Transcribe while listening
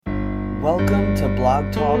Welcome to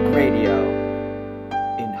Blog Talk Radio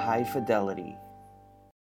in high fidelity.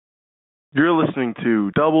 You're listening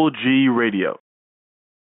to Double G Radio.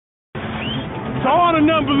 To all the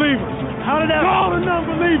non-believers, to all the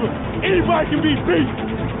non-believers, anybody can be beat.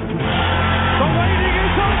 The waiting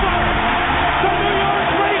is over. The New York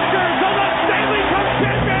Rangers are the Stanley Cup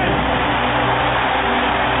champions.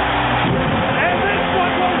 And this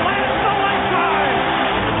one will last a lifetime.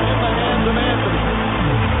 In the hands of Anthony.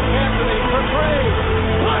 Anthony for three.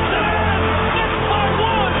 Puts it in. It's by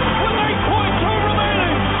one with 8.2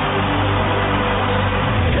 remaining.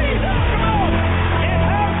 He's out of out. It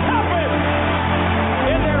has happened.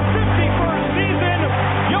 In their 51st season,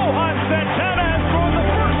 Johan Santana has thrown the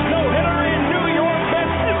first no-hitter in New York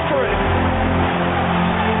Mets history.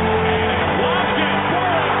 Locked in,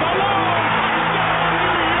 Torres alone.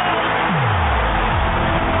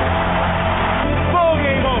 Ball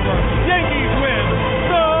game over. Yankees win.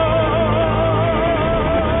 The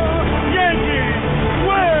Yankees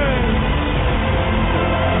win.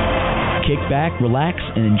 Kick back, relax,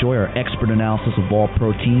 and enjoy our expert analysis of all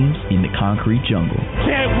pro teams in the concrete jungle.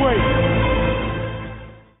 Can't wait.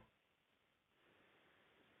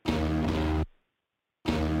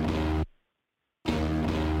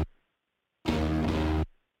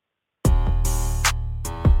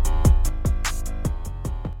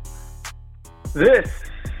 This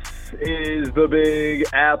is the Big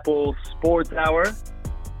Apple Sports Hour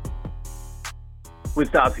with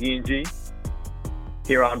Stopsky and G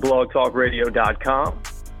here on blogtalkradio.com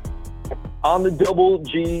on the Double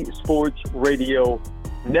G Sports Radio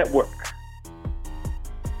Network.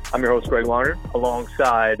 I'm your host, Greg Warner,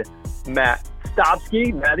 alongside Matt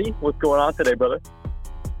Stopsky. Matty, what's going on today, brother?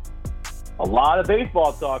 A lot of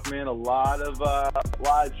baseball talk, man. A lot of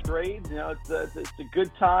trades. You know, it's a good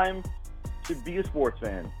time to be a sports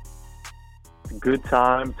fan. It's a good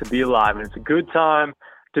time to be alive, and it's a good time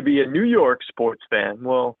to be a New York sports fan.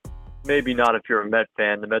 Well, maybe not if you're a Met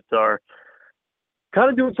fan. The Mets are kind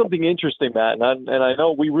of doing something interesting, Matt, and I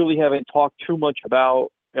know we really haven't talked too much about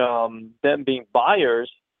them being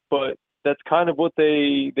buyers, but that's kind of what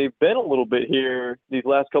they've been a little bit here these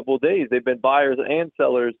last couple of days. They've been buyers and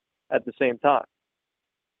sellers at the same time.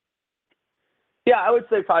 Yeah, I would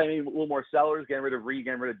say probably a little more sellers, getting rid of Reed,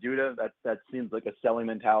 getting rid of Duda. That seems like a selling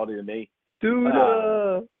mentality to me.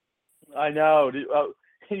 Duda! I know.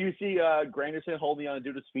 Can you see Granderson holding on to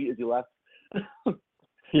Duda's feet as he left?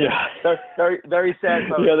 Yeah. Very, very sad.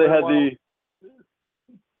 Yeah, they had the...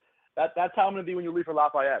 That's how I'm going to be when you leave for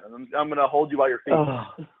Lafayette. I'm going to hold you by your feet.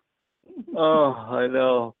 I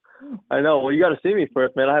know. Well, you got to see me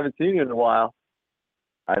first, man. I haven't seen you in a while.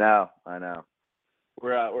 I know.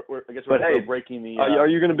 We're I guess we're still breaking the. Are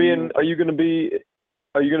you going to be in? Are you going to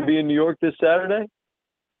be in New York this Saturday?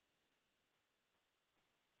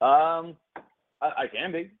 I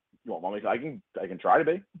can be. You want me? I can try to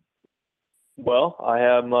be. Well,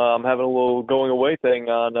 I'm having a little going away thing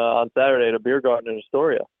on Saturday at a beer garden in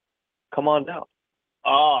Astoria. Come on down.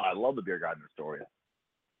 Oh, I love the beer garden in Astoria.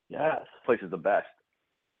 Yes, this place is the best.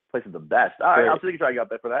 All right, I'll see if I can get up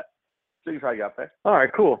there for that. All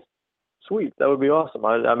right, cool. Sweet. That would be awesome.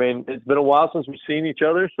 I mean, it's been a while since we've seen each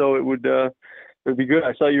other, so it would be good.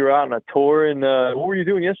 I saw you were out on a tour, and what were you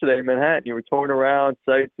doing yesterday in Manhattan? You were touring around,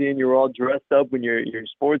 sightseeing. You were all dressed up in your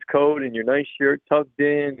sports coat and your nice shirt tucked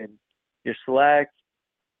in and your slacks.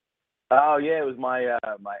 Oh, yeah. It was my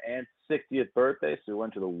aunt's 60th birthday, so we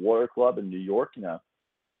went to the Water Club in New York. You know,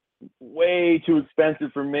 way too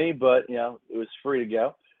expensive for me, but, you know, it was free to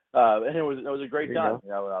go. And it was a great time.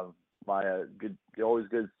 You know, always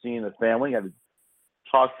good seeing the family. I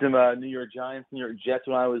talked to New York Giants, New York Jets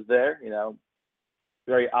when I was there. You know,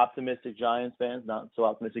 very optimistic Giants fans, not so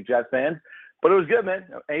optimistic Jets fans. But it was good, man.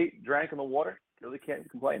 Ate, drank in the water. Really can't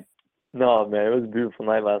complain. No, man, it was a beautiful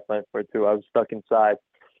night last night for it too. I was stuck inside,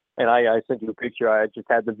 and I sent you a picture. I just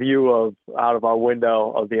had the view out of our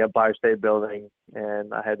window of the Empire State Building,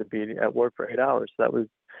 and I had to be at work for 8 hours. That was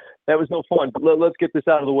no fun. But let's get this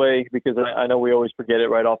out of the way because I know we always forget it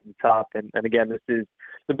right off the top. And again, this is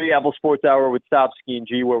the Big Apple Sports Hour with Stopsky and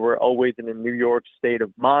G, where we're always in a New York state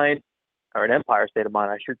of mind, or an Empire state of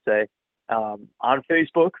mind, I should say. On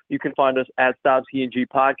Facebook, you can find us at Stopsky and G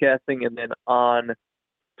Podcasting, and then on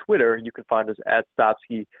Twitter, you can find us at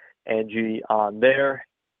Stopsky and G on there.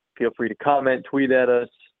 Feel free to comment, tweet at us,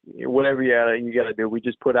 whatever you gotta do. We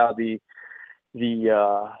just put out the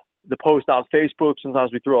post on Facebook.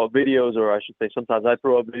 Sometimes we throw up videos, or I should say, sometimes I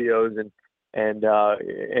throw up videos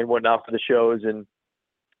and whatnot for the shows, and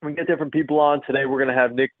we get different people on. Today we're gonna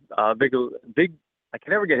have Nick Vig. I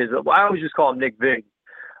can never get his. I always just call him Nick Vig,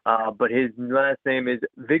 but his last name is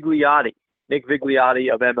Vigliotti. Nick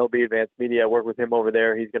Vigliotti of MLB Advanced Media. I work with him over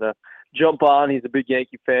there. He's going to jump on. He's a big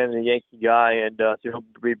Yankee fan and a Yankee guy, and so he'll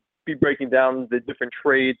be breaking down the different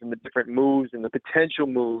trades and the different moves and the potential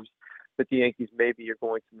moves that the Yankees maybe are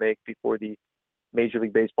going to make before the Major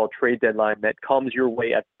League Baseball trade deadline that comes your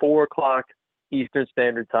way at 4 o'clock Eastern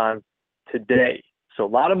Standard Time today. So a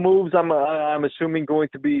lot of moves I'm assuming going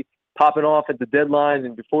to be popping off at the deadline.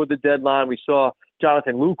 And before the deadline, we saw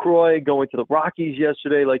Jonathan Lucroy going to the Rockies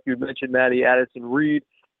yesterday, like you mentioned, Matty. Addison Reed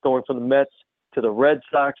going from the Mets to the Red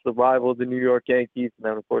Sox, the rival of the New York Yankees. And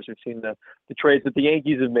then, of course, we've seen the trades that the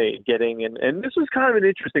Yankees have made and this was kind of an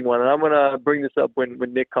interesting one. And I'm going to bring this up when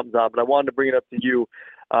Nick comes on, but I wanted to bring it up to you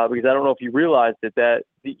because I don't know if you realized it, that,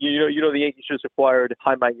 the Yankees just acquired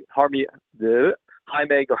Jaime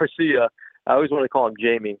Garcia. I always want to call him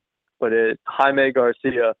Jamie, but it's Jaime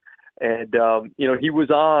Garcia. And, he was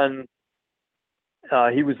on,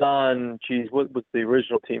 what was the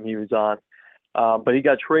original team he was on? But he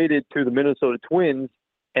got traded to the Minnesota Twins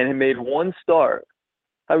and he made one start.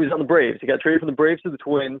 He was on the Braves. He got traded from the Braves to the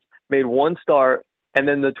Twins, made one start, and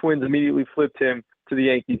then the Twins immediately flipped him to the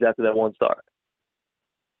Yankees after that one start.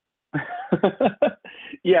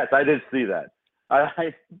 Yes, I did see that.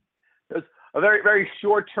 It was a very, very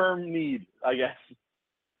short-term need, I guess.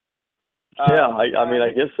 Yeah,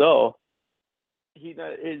 I guess so.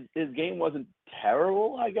 His game wasn't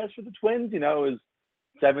terrible, I guess, for the Twins. It was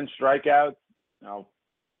 7 strikeouts,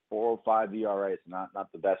 4.05 ERA. It's not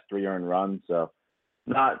the best 3 earned runs, so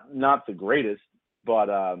not the greatest. But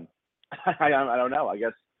I don't know. I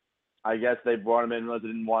guess they brought him in because they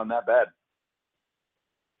didn't want him that bad.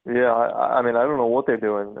 Yeah, I don't know what they're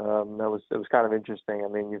doing. It was kind of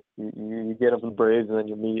interesting. You get up to the Braves and then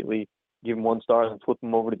you immediately give them one star and flip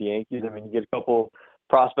them over to the Yankees. You get a couple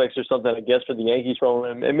prospects or something, I guess, for the Yankees from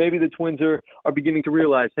them, and maybe the Twins are beginning to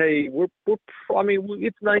realize, hey,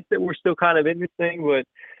 it's nice that we're still kind of in this thing, but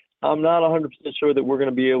I'm not 100% sure that we're going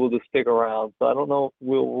to be able to stick around. So I don't know if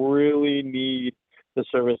we'll really need the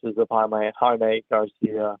services of Jaime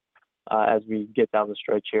Garcia as we get down the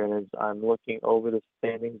stretch here. And as I'm looking over the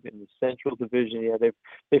standings in the Central Division, yeah,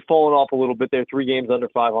 they've fallen off a little bit. They're 3 games under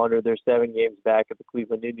 500. They're 7 games back at the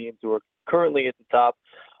Cleveland Indians, who are currently at the top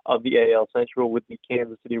of the AL Central, with the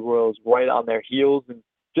Kansas City Royals right on their heels and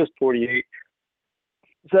just 48.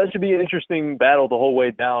 So that should be an interesting battle the whole way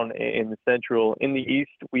down in the Central. In the East,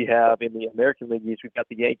 we have, in the American League East, we've got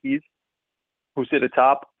the Yankees, who sit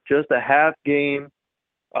atop just a half game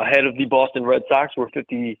ahead of the Boston Red Sox, who are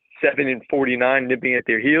 57-49, nipping at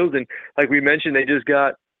their heels. And like we mentioned, they just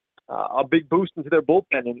got a big boost into their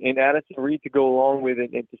bullpen and Addison Reed to go along with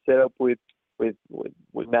it and to set up with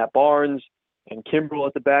Matt Barnes and Kimbrel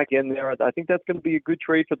at the back end there. I think that's going to be a good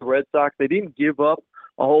trade for the Red Sox. They didn't give up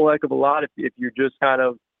a whole heck of a lot if you're just kind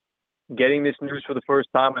of getting this news for the first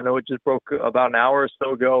time. I know it just broke about an hour or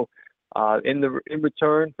so ago. In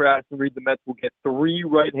return for Addison Reed, the Mets will get 3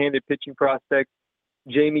 right-handed pitching prospects: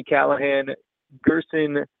 Jamie Callahan,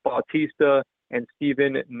 Gerson Bautista, and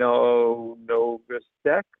Steven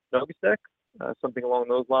Nogasek, something along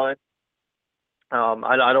those lines.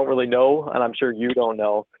 I don't really know, and I'm sure you don't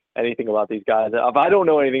know anything about these guys. If I don't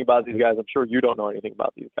know anything about these guys, I'm sure you don't know anything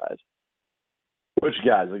about these guys. Which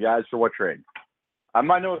guys? The guys for what trade? I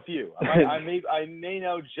might know a few. I may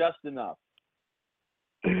know just enough.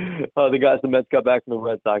 The guys the Mets got back from the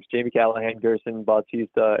Red Sox: Jamie Callahan, Gerson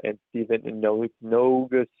Bautista, and Steven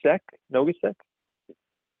Nogasek.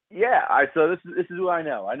 Yeah, so this is who I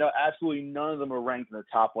know. I know absolutely none of them are ranked in the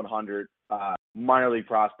top 100 minor league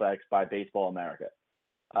prospects by Baseball America.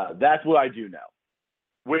 That's what I do know.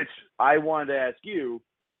 Which I wanted to ask you,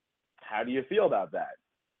 how do you feel about that?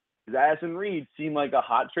 Because Addison Reed seemed like a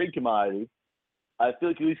hot trade commodity. I feel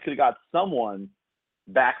like at least could have got someone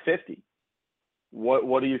back 50.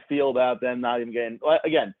 What do you feel about them not even getting?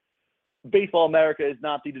 Again, Baseball America is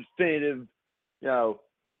not the definitive,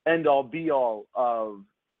 end all be all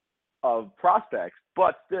of prospects,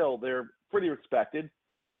 but still they're pretty respected.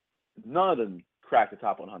 None of them cracked the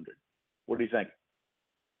top 100. What do you think?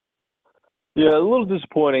 Yeah, a little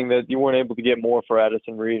disappointing that you weren't able to get more for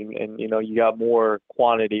Addison Reed, and you got more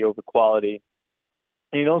quantity over quality.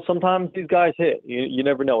 Sometimes these guys hit. You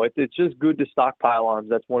never know. It's just good to stockpile arms.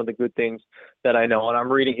 That's one of the good things that I know. And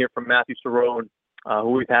I'm reading here from Matthew Cerrone, who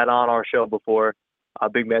we've had on our show before, a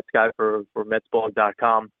big Mets guy for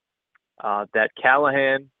MetsBlog.com, that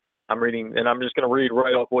Callahan, I'm reading, and I'm just going to read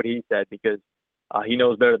right off what he said because he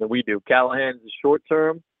knows better than we do. Callahan is the short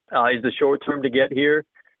term to get here.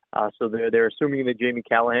 So they're assuming that Jamie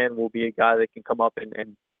Callahan will be a guy that can come up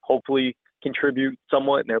and hopefully contribute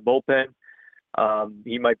somewhat in their bullpen.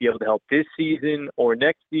 He might be able to help this season or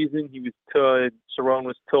next season. Cerrone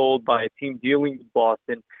was told by a team dealing with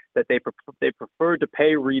Boston that they prefer to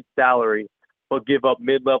pay Reed's salary but give up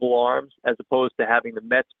mid-level arms as opposed to having the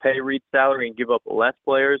Mets pay Reed's salary and give up less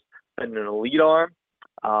players than an elite arm.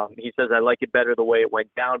 He says, I like it better the way it went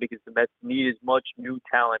down because the Mets need as much new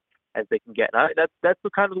talent as they can get. And that's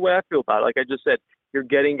kind of the way I feel about it. Like I just said, you're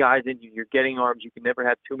getting guys in you. You're getting arms. You can never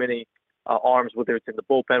have too many arms, whether it's in the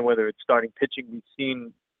bullpen, whether it's starting pitching. We've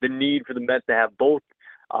seen the need for the Mets to have both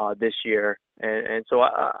this year. And so,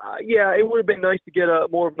 yeah, it would have been nice to get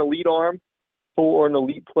more of an elite arm or an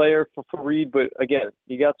elite player for Reed. But, again,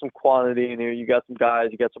 you got some quantity in here. You got some guys.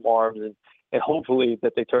 You got some arms. And hopefully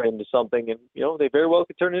that they turn into something. And, they very well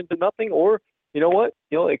could turn it into nothing. Or, you know what?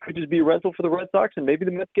 It could just be a rental for the Red Sox, and maybe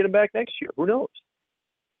the Mets get him back next year. Who knows?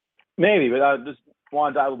 Maybe, but I just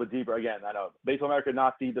want to dive a little bit deeper. Again, I know Baseball America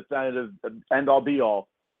not the definitive end-all, be-all,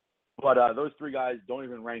 but those three guys don't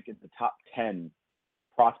even rank in the top 10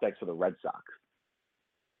 prospects for the Red Sox.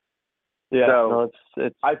 Yeah, so no,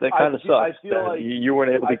 that kind of sucks. I feel like you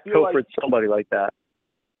weren't able to pilfer somebody like that.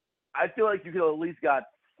 I feel like you could at least got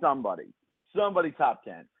somebody top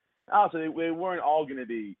 10. Also, they weren't all going to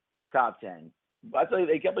be top 10. But I tell you,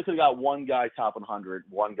 they could have got one guy top 100,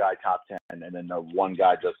 one guy top 10, and then one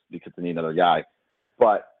guy just because they need another guy.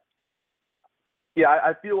 But, yeah,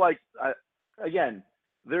 I feel like, again,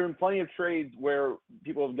 there are plenty of trades where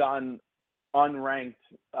people have gotten unranked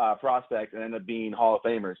prospects and end up being Hall of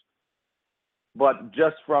Famers. But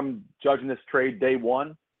just from judging this trade day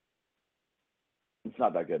one, it's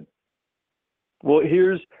not that good. Well,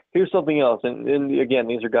 here's something else. And again,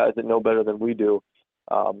 these are guys that know better than we do.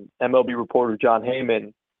 MLB reporter John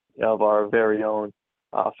Heyman of our very own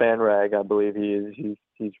FanRag, I believe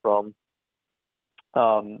he's from.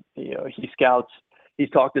 He scouts. He's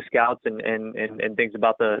talked to scouts and things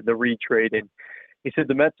about the Reed trade, and he said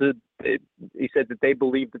he said that they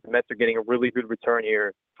believe that the Mets are getting a really good return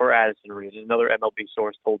here for Addison Reed. Another MLB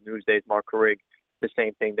source told Newsday's Mark Carrig the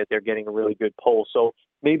same thing, that they're getting a really good pull. So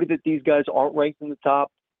maybe that these guys aren't ranked in the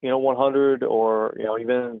top 100 or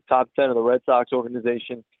even in the top 10 of the Red Sox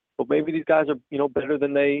organization, but maybe these guys are better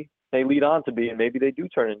than they lead on to be, and maybe they do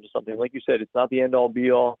turn into something. Like you said, it's not the end all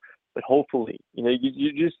be all, but hopefully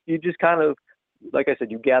you just kind of, like I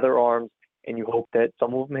said, you gather arms and you hope that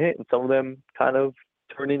some of them hit and some of them kind of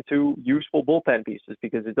turn into useful bullpen pieces,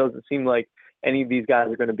 because it doesn't seem like any of these guys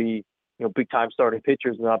are going to be big time starting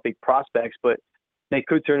pitchers, not big prospects, but they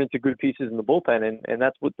could turn into good pieces in the bullpen, and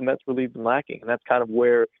that's what the Mets really have been lacking, and that's kind of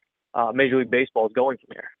where Major League Baseball is going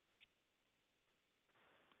from here.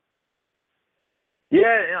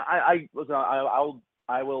 Yeah,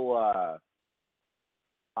 I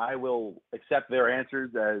will accept their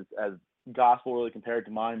answers as gospel, really, compared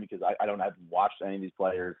to mine, because I don't have watched any of these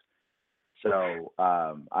players. So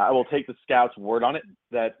I will take the scouts' word on it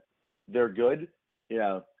that they're good.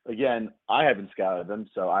 Again, I haven't scouted them,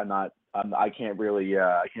 so I can't really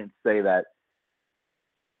I can't say that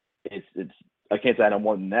I can't say I know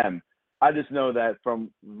more than them. I just know that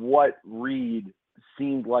from what Reed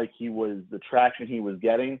seemed like the traction he was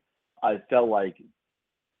getting, I felt like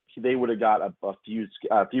they would have got a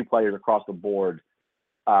few players across the board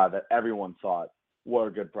that everyone thought were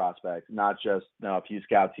good prospects, not just a few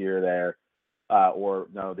scouts here or there, or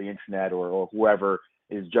the internet or whoever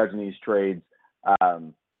is judging these trades. I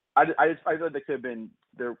thought there could have been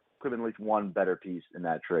at least one better piece in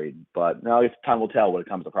that trade, but now time will tell when it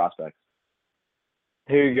comes to prospects.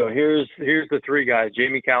 Here you go. Here's the three guys.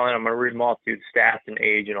 Jamie Callahan, I'm going to read them off to you, stats and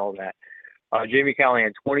age and all that. Jamie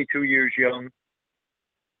Callahan, 22 years young.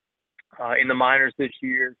 In the minors this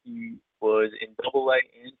year, he was in AA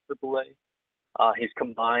and AAA. His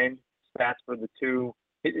combined stats for the two,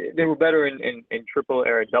 they were better in AA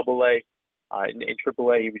or AA. In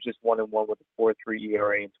AAA, he was just 1-1 with a 4.3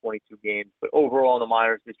 ERA in 22 games. But overall in the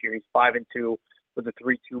minors this year, he's 5-2 with a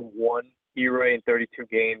 3.21 ERA in 32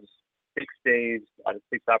 games, 6 days out of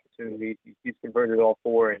 6 opportunities. He's converted all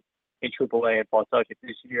 4 in AAA and fought touch it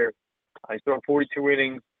this year. He's thrown 42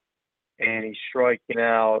 innings, and he's striking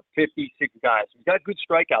out 56 guys. He's got good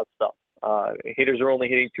strikeout stuff. Hitters are only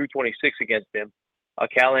hitting 226 against him.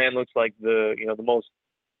 Callahan looks like the most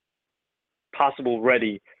possible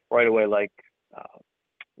ready right away, like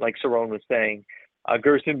Cerrone was saying.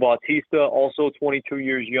 Gerson Bautista, also 22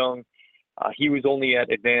 years young. He was only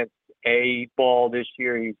at advanced A ball this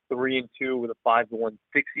year. He's 3-2 with a 5.16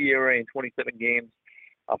 ERA in 27 games,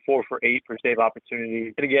 4 for 8 for save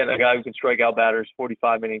opportunities. And again, a guy who can strike out batters,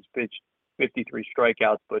 45 innings pitched, 53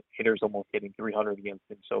 strikeouts, but hitters almost hitting 300 against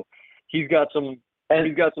him. So he's got some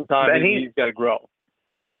time, and he's got to grow.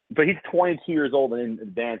 but he's 22 years old and in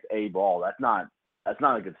advanced A ball. That's not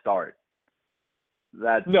a good start.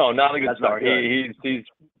 Not a good start. He's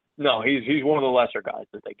one of the lesser guys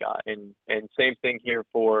that they got, and same thing here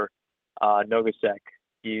for Nogasek.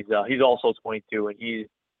 He's also 22, and he's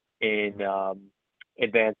in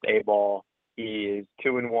advanced A ball. He is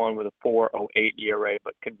 2-1 with a 4.08 ERA,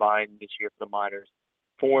 but combined this year for the minors,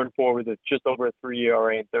 4-4 with just over a 3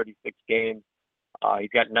 ERA in 36 games.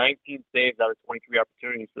 He's got 19 saves out of 23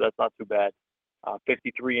 opportunities, so that's not too bad.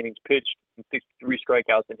 53 innings pitched and 63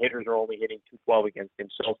 strikeouts, and hitters are only hitting .212 against him.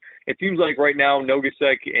 So it seems like right now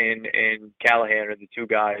Nogasek and Callahan are the two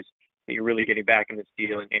guys that you're really getting back in the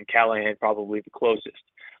deal, and Callahan probably the closest,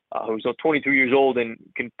 who's 22 years old and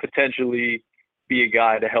can potentially be a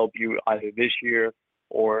guy to help you either this year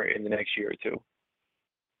or in the next year or two.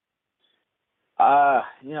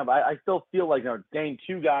 But I still feel like getting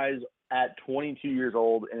two guys at 22 years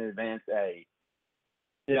old in advanced A.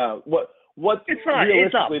 What it's not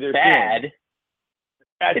bad.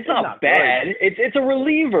 It's not bad. It's a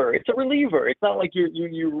reliever. It's a reliever. It's not like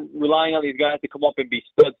you're relying on these guys to come up and be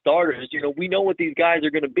stud starters. We know what these guys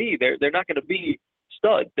are going to be. They're not going to be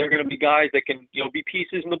studs. They're going to be guys that can be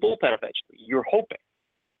pieces in the bullpen eventually. You're hoping.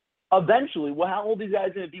 Eventually. Well, how old are these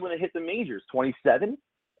guys going to be when they hit the majors? 27?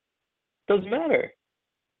 Doesn't matter.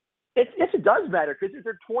 Yes, it does matter because if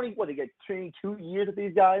they're 20, they get 22 years with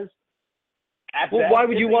these guys. Well, why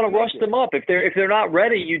would you want to rush them up if they're not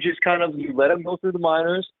ready? You just you let them go through the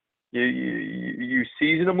minors. You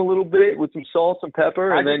season them a little bit with some salt, some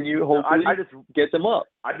pepper, and then you hopefully get them up.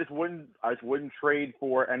 I just wouldn't trade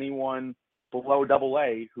for anyone below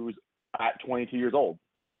AA who's at 22 years old.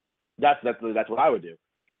 That's what I would do,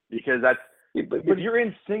 because if you're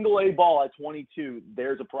in single A ball at 22,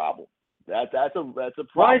 there's a problem. That's a problem.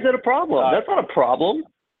 Why is that a problem? That's not a problem.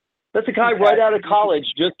 That's a guy right out of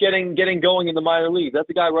college just getting going in the minor league. That's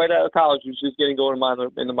a guy right out of college who's just getting going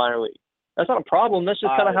in the minor league. That's not a problem. That's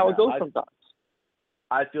just kind of how it goes sometimes.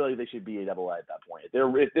 I feel like they should be a AA at that point.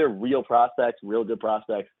 If they're real prospects, real good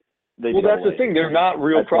prospects, that's the thing. They're not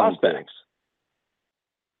real prospects.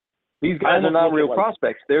 These guys are not real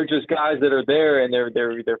prospects. They're just guys that are there, and they're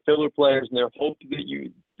filler players, and they're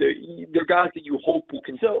guys that you hope will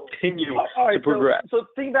continue to progress. So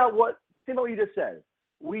think about what you just said.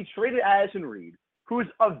 We traded Addison Reed, who's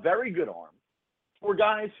a very good arm, for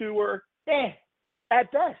guys who were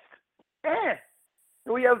at best.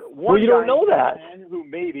 We have one. Well, you don't know that. Who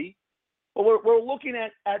maybe. Well, we're looking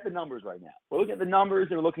at the numbers right now. We're looking at the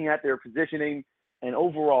numbers and we're looking at their positioning, and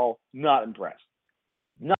overall, not impressed.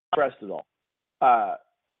 Not impressed at all.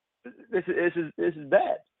 This is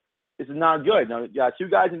bad. This is not good. Now, you got two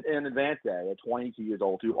guys in advanced A at 22 years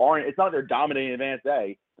old who aren't. It's not that they're dominating advanced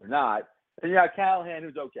A. They're not. And you got Callahan,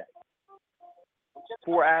 who's okay.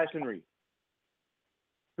 For Addison Reed,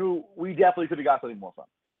 who we definitely could have got something more from.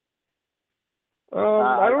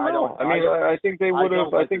 I don't know. I think they would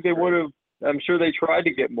have. I think they would have. I'm sure they tried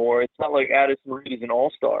to get more. It's not like Addison Reed is an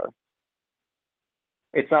all-star.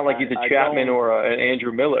 It's not like he's a Chapman or an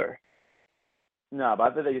Andrew Miller. No,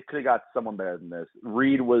 but I think they could have got someone better than this.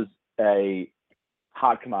 Reed was a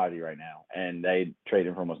hot commodity right now, and they traded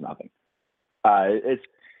him for almost nothing.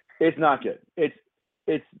 It's not good. It's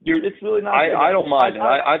really not good. I don't mind it.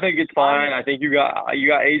 I think it's fine. I think you got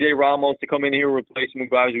AJ Ramos to come in here, replace him with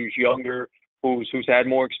guys who's younger, who's had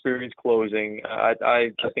more experience closing. I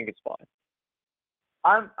think it's fine.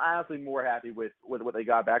 I'm honestly more happy with what they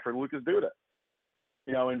got back for Lucas Duda.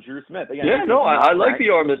 And Drew Smith. Again, I like the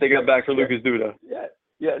arm that they got back for Lucas Duda.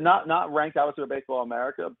 Yeah, not ranked obviously by Baseball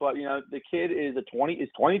America, but the kid is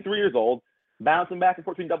 23 years old, bouncing back and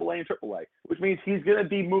forth between AA and AAA, which means he's going to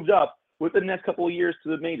be moved up within the next couple of years to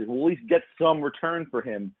the majors. We'll at least get some return for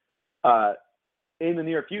him in the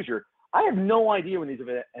near future. I have no idea when these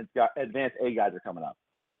advanced A guys are coming up.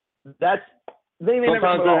 That's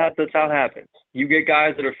how it happens. You get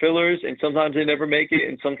guys that are fillers, and sometimes they never make it,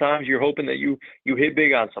 and sometimes you're hoping that you hit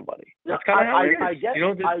big on somebody. That's kind of how it is.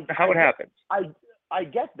 How it happens. I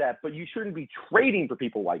get that, but you shouldn't be trading for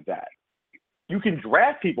people like that. You can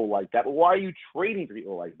draft people like that, but why are you trading for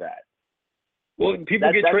people like that? Well, people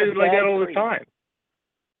get traded like that all the time.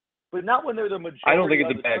 But not when they're the majority. I don't think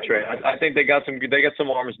it's a bad trade. I think they got some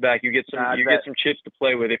arms back. You get some chips to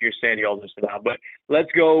play with if you're Sandy Alderson now. But let's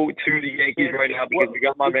go to the Yankees right now because we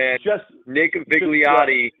got my man Nick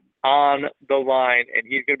Vigliotti on the line, and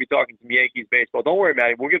he's going to be talking some Yankees baseball. Don't worry,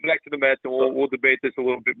 Matty. We'll get back to the Mets, and we'll debate this a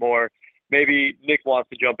little bit more. Maybe Nick wants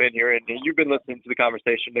to jump in here, and you've been listening to the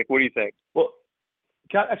conversation. Nick, what do you think? Well,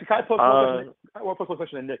 can I put one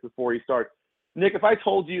question to Nick before he starts? Nick, if I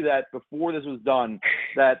told you that before this was done,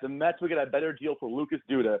 that the Mets would get a better deal for Lucas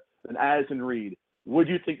Duda than Addison Reed, Would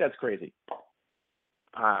you think that's crazy?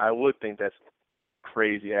 I would think that's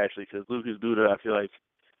crazy, actually, because Lucas Duda, I feel like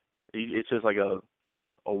it's just like a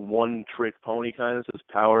one-trick pony kind of, his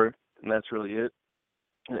power, and that's really it.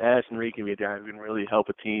 And Addison Reed can be a guy who can really help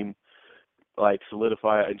a team like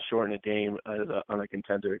solidify and shorten a game on a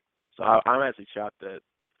contender. So I'm actually shocked that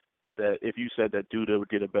if you said that Duda would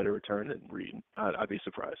get a better return than Reed, I'd be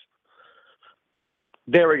surprised.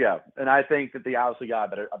 There we go. And I think that they obviously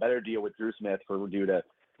got a better deal with Drew Smith for Duda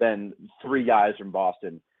than 3 guys from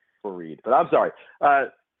Boston for Reed. But I'm sorry.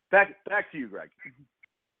 Back to you, Greg.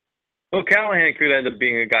 Well, Callahan could end up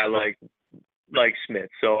being a guy like Smith.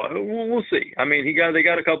 So we'll see. I mean, they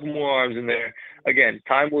got a couple more arms in there. Again,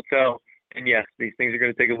 time will tell. And yes, these things are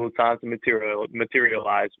going to take a little time to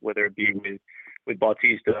materialize, whether it be with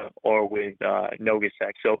Bautista or with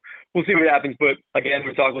Nogasek. So we'll see what happens. But again,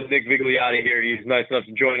 we're talking with Nick Vigliotti here. He's nice enough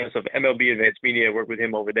to join us of MLB Advanced Media. I work with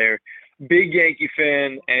him over there. Big Yankee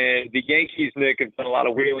fan, and the Yankees, Nick, have done a lot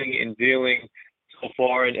of wheeling and dealing so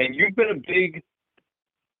far. And you've been a big,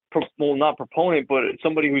 well, not proponent, but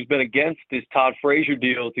somebody who's been against this Todd Frazier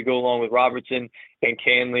deal to go along with Robertson and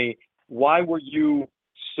Canley. Why were you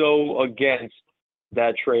so against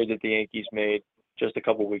that trade that the Yankees made just a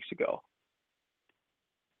couple weeks ago?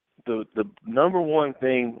 The number one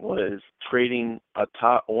thing was trading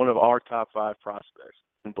one of our top 5 prospects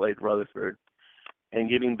in Blake Rutherford and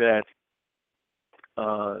getting back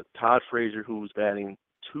Todd Frazier, who was batting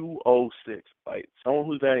 .206. Like, someone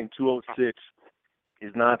who's batting .206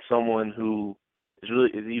 is not someone who is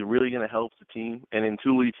he really going to help the team? And in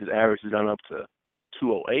 2 weeks, his average has gone up to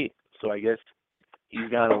 .208. So I guess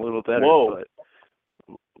he's gotten a little better. Whoa.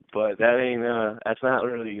 But that ain't that's not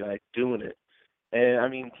really like doing it. And I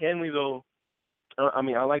mean, Canley though. I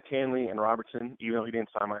mean, I like Canley and Robertson, even though he didn't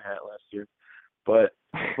sign my hat last year. But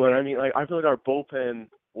I mean, like, I feel like our bullpen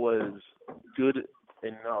was good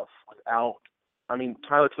enough without. I mean,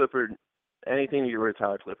 Tyler Clippard. Anything to get rid of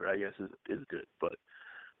Tyler Clippard, I guess, is good. But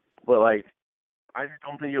like, I just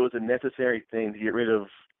don't think it was a necessary thing to get rid of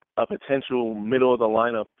a potential middle of the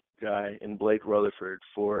lineup guy in Blake Rutherford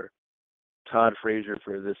for Todd Frazier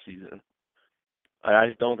for this season. I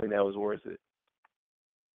just don't think that was worth it.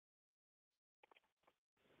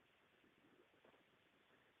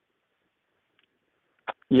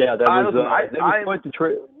 Yeah, that was quite the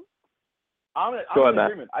trade. I'm in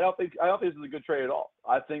agreement. I don't think this is a good trade at all.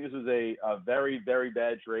 I think this is a very, very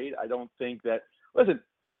bad trade. I don't think that. Listen,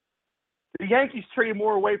 the Yankees traded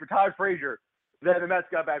more away for Todd Frazier than the Mets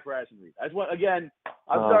got back for Addison Reed. I'm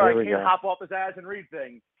sorry I can't hop off this Addison Reed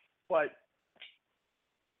thing, but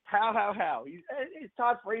how? He's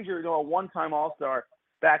Todd Frazier, a one-time All-Star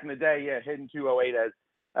back in the day. Yeah, hitting .208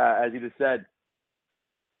 as you just said.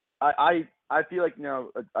 I feel like,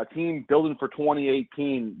 a team building for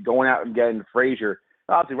 2018, going out and getting Frazier.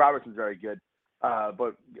 Obviously, Robertson's very good,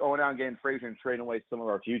 but going out and getting Frazier and trading away some of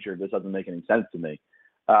our future, this doesn't make any sense to me.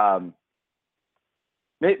 I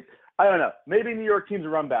don't know. Maybe New York teams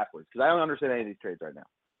will run backwards because I don't understand any of these trades right now.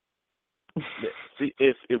 See,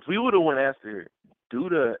 if we would have went after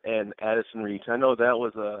Duda and Addison Reed, I know that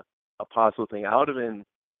was a possible thing. I would have been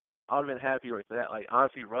happy with that. Like,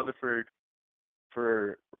 honestly, Rutherford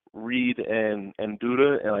for Reed and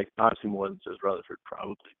Duda, and like obviously more than just Rutherford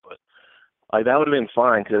probably, but like that would have been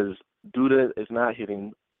fine because Duda is not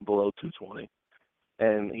hitting below 220,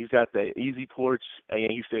 and he's got the easy porch at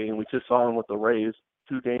Yankee Stadium. We just saw him with the Rays,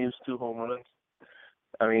 2 games, 2 home runs.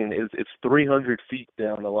 I mean, it's 300 feet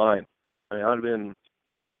down the line. I mean, I would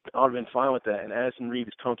have been fine with that. And Addison Reed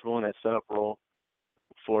is comfortable in that setup role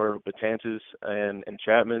for Betances and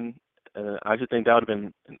Chapman. And I just think that would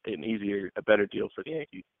have been a better deal for the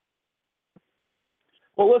Yankees.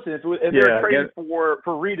 Well, listen, if they're trading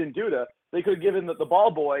for Reed and Duda, they could have given the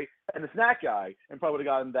ball boy and the snack guy and probably would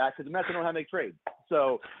have gotten back because the Mets don't know how to make trades.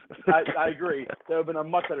 So I agree. That would have been a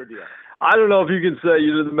much better deal. I don't know if you can say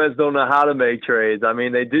the Mets don't know how to make trades. I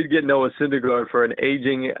mean, they did get Noah Syndergaard for an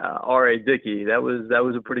aging R.A. Dickey. That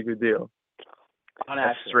was a pretty good deal.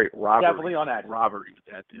 That's straight robbery. Definitely on accident. Robbery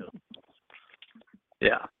with that deal.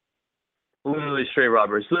 Yeah. Literally straight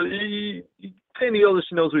robbery. So Sandy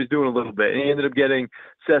Alderson knows what he's doing a little bit. And he ended up getting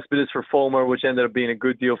Cespedes for Fulmer, which ended up being a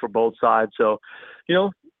good deal for both sides. So,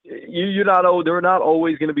 they're not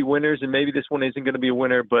always going to be winners, and maybe this one isn't going to be a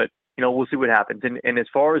winner, but, we'll see what happens. And as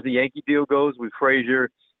far as the Yankee deal goes with Frazier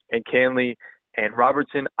and Canley and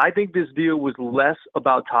Robertson, I think this deal was less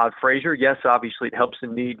about Todd Frazier. Yes, obviously it helps the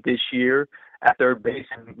need this year at third base,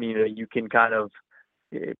 and, you can kind of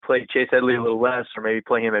play Chase Headley a little less, or maybe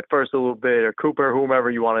play him at first a little bit, or Cooper,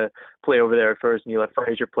 whomever you want to play over there at first, and you let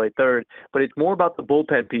Frazier play third. But it's more about the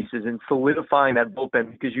bullpen pieces and solidifying that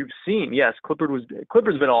bullpen, because you've seen, yes, Clippard's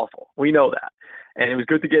been awful. We know that. And it was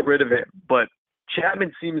good to get rid of him. But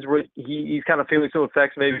Chapman seems he's kind of feeling some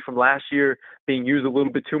effects maybe from last year, being used a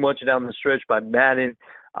little bit too much down the stretch by Madden.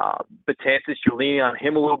 Betances, you're leaning on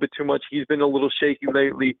him a little bit too much. He's been a little shaky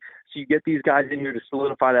lately. So you get these guys in here to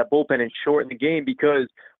solidify that bullpen and shorten the game, because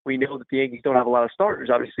we know that the Yankees don't have a lot of starters.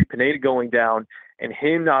 Obviously, Pineda going down and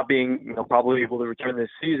him not being probably able to return this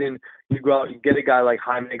season. You go out and get a guy like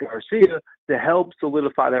Jaime Garcia to help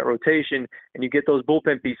solidify that rotation, and you get those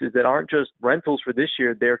bullpen pieces that aren't just rentals for this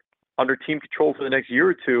year. They're under team control for the next year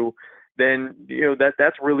or two. Then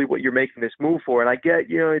that's really what you're making this move for. And I get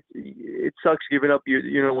it sucks giving up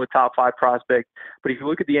a top 5 prospect, but if you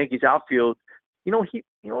look at the Yankees outfield, he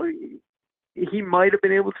might have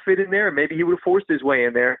been able to fit in there, and maybe he would have forced his way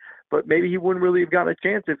in there, but maybe he wouldn't really have gotten a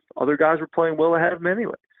chance if other guys were playing well ahead of him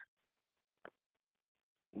anyway.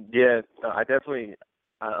 Yeah, I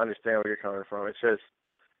understand where you're coming from. It's just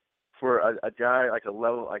for a guy like a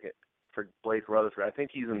level for Blake Rutherford, I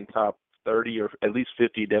think he's in the top 30 or at least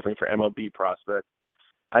 50 definitely for MLB prospect.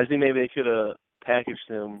 I think maybe they could have packaged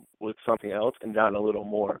him with something else and gotten a little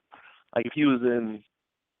more. Like if he was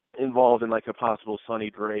involved in like a possible Sonny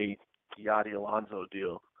Gray, Yachty Alonso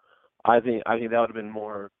deal, I think that would have been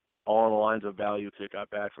more along the lines of value if it got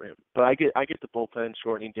back for him. But I get the bullpen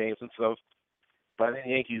shortening games and stuff. But I think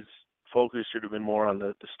the Yankees' focus should have been more on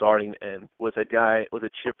the starting end with a guy with a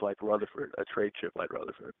chip like Rutherford, a trade chip like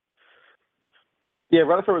Rutherford. Yeah,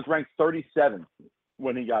 Rutherford was ranked 37th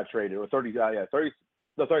when he got traded, or 36th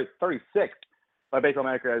by Baseball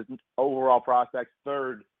America as overall prospect,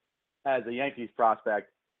 third as a Yankees prospect,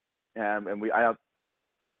 and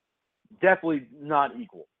definitely not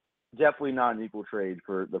equal. Definitely not an equal trade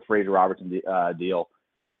for the Frazier Robertson deal.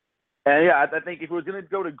 And yeah, I think if it was going to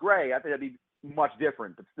go to Gray, I think that'd be much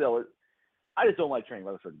different. But still, I just don't like trading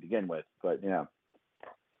Rutherford to begin with. But yeah,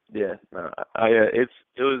 it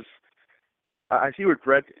was. I see where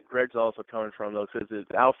Greg's also coming from though, because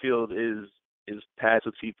the outfield is packed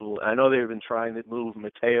with people. I know they've been trying to move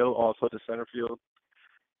Mateo also to center field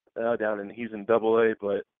he's in Double-A,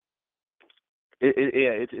 but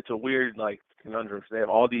it's a weird like conundrum. They have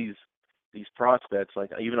all these prospects,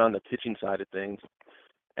 like even on the pitching side of things,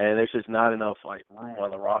 and there's just not enough like room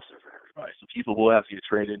on the roster for everybody. So people will have to get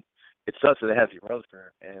traded. It sucks that they have to get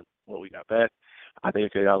Rutherford and what we got back. I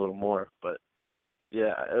think they got a little more, but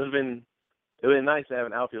yeah, it would have been nice to have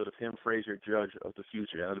an outfield of him, Frazier, Judge of the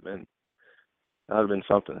future. That would have been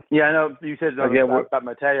something. Yeah, I know you said about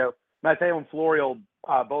Mateo. Mateo and Florial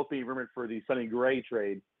both being rumored for the Sonny Gray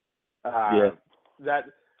trade. That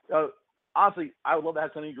honestly, I would love to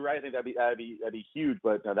have Sonny Gray. I think that'd be huge,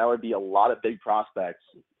 but that would be a lot of big prospects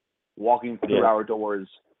walking through our doors,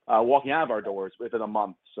 walking out of our doors within a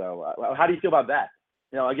month. So, how do you feel about that?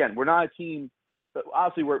 Again, we're not a team. But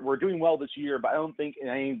obviously, we're doing well this year, but I don't think in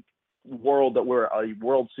any world that we're a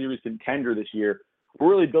World Series contender this year. We're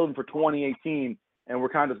really building for 2018, and we're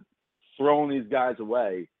kind of throwing these guys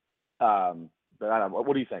away. But I don't know.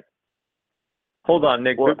 What do you think? Hold on,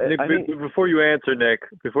 Nick. Before you answer, Nick,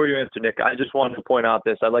 I just wanted to point out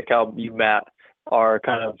this. I like how you, Matt, are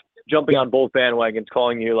kind of jumping on both bandwagons,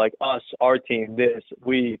 calling you like us, our team, this,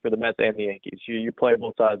 we for the Mets and the Yankees. You play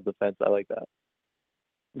both sides of the fence. I like that.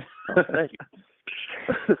 Oh, thank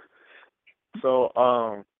you. So,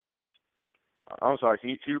 I'm sorry. Can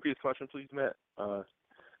you repeat the question, please, Matt?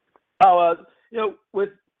 With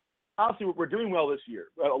obviously we're doing well this year,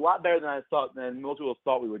 a lot better than most people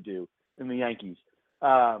thought we would do in the Yankees.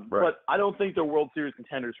 Right. But I don't think they're World Series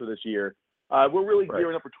contenders for this year. We're really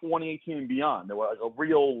gearing up for 2018 and beyond. They're like a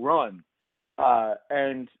real run.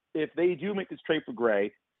 And if they do make this trade for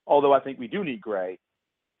Gray, although I think we do need Gray,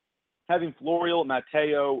 having Florial,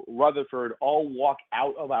 Mateo, Rutherford all walk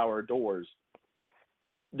out of our doors,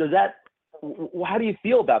 how do you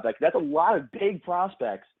feel about that? 'Cause that's a lot of big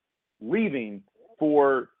prospects leaving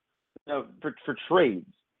for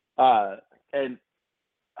trades. And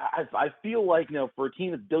I feel like, for a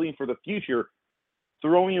team that's building for the future,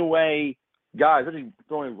 throwing away guys, especially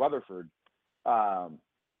throwing Rutherford,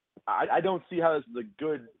 I don't see how this is a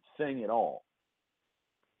good thing at all.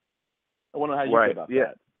 I wonder how you feel about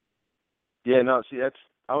that. Yeah, no, see,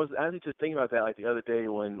 I was actually just thinking about that the other day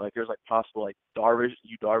when there's possible Darvish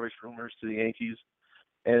rumors to the Yankees,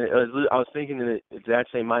 and I was thinking in the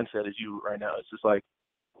exact same mindset as you right now. It's just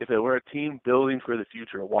if it were a team building for the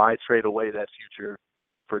future, why trade away that future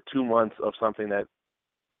for 2 months of something that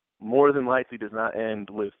more than likely does not end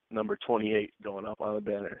with number 28 going up on the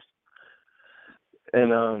banners?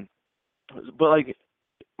 And but like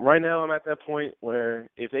right now, I'm at that point where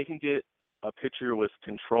if they can get a pitcher with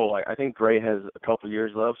control, I think Gray has a couple of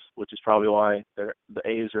years left, which is probably why the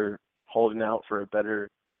A's are holding out for a better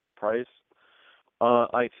price.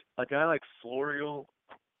 Like a guy like Florial,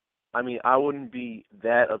 I mean, I wouldn't be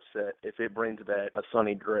that upset if it brings back a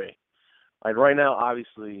Sonny Gray. Like right now,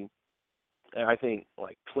 obviously, I think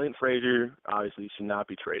like Clint Frazier obviously should not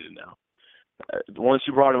be traded now. Once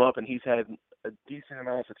you brought him up and he's had a decent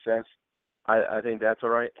amount of success, I think that's all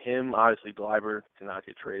right. Him, obviously, Gleiber cannot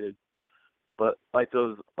get traded. But like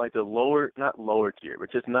the lower, not lower tier,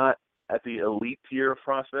 but just not at the elite tier of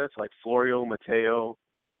prospects, like Florio, Mateo,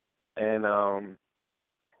 and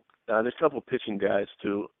there's a couple pitching guys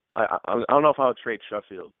too. I don't know if I would trade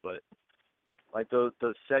Sheffield, but like the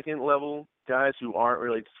second level guys who aren't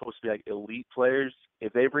really supposed to be like elite players,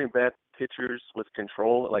 if they bring back pitchers with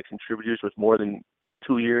control, like contributors with more than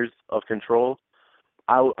 2 years of control,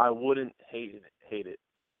 I wouldn't hate it.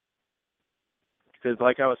 Because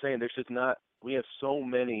like I was saying, there's just not, we have so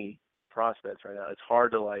many prospects right now. It's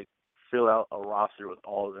hard to like fill out a roster with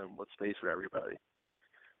all of them with space for everybody.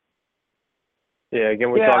 Yeah,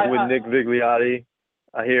 again, we're talking with Nick Vigliotti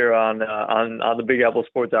here on the Big Apple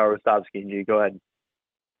Sports Hour with Stopsky. G, go ahead.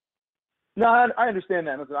 No, I understand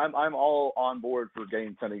that. Listen, I'm all on board for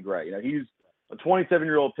getting Sonny Gray. You know, he's a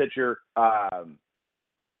 27-year-old pitcher, and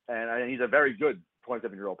he's a very good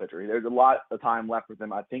 27-year-old pitcher. There's a lot of time left with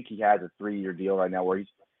him. I think he has a 3-year deal right now where he's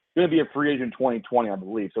going to be a free agent in 2020, I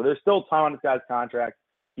believe. So there's still time on this guy's contract.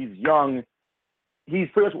 He's young. He's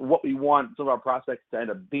pretty much what we want some of our prospects to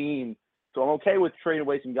end up being. So I'm okay with trading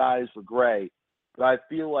away some guys for Gray. But I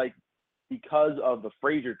feel like because of the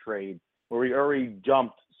Frazier trade, where we already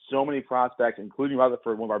jumped so many prospects, including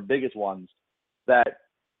Rutherford, one of our biggest ones, that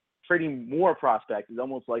trading more prospects is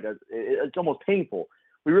almost like it's almost painful.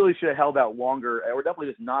 We really should have held out longer, or definitely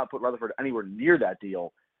just not put Rutherford anywhere near that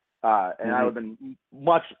deal. And I would have been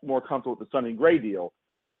much more comfortable with the Sonny Gray deal,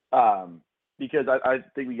 because I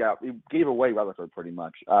think we gave away Rutherford pretty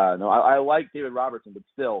much. No, I like David Robertson, but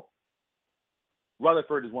still,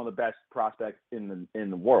 Rutherford is one of the best prospects in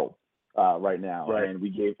the world right now, right. And we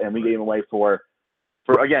gave him away for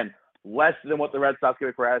again less than what the Red Sox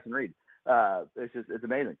gave for Addison Reed. It's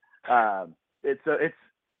amazing.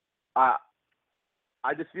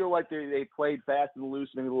 I just feel like they played fast and loose,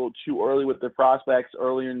 maybe a little too early with their prospects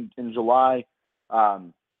early in July.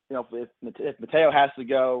 You know, if Mateo has to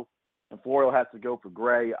go and Florio has to go for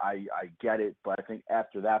Gray, I get it, but I think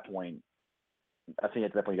after that point, I think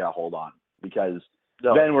it's definitely got to hold on, because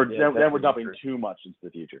then we're dumping too much into the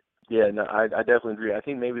future. Yeah, no, I definitely agree. I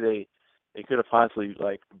think maybe they could have possibly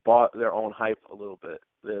like bought their own hype a little bit,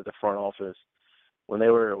 the front office, when they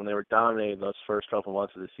were dominating those first couple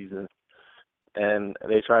months of the season. And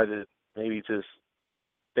they tried to maybe just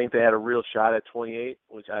think they had a real shot at 28,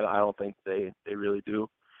 which I don't think they really do.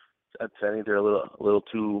 I think they're a little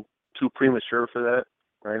too premature for that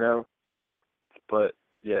right now. But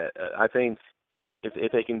yeah, I think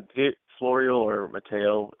if they can get Florio or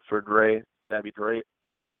Mateo for Gray, that'd be great.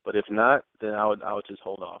 But if not, then I would just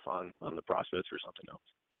hold off on the prospects for something else.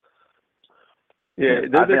 Yeah,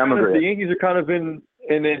 the Yankees are kind of in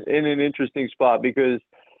an interesting spot, because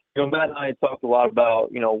you know, Matt and I had talked a lot about,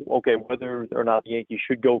 you know, okay, whether or not the Yankees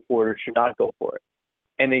should go for it or should not go for it.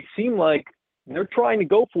 And they seem like they're trying to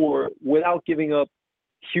go for it without giving up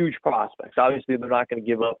huge prospects. Obviously, they're not going to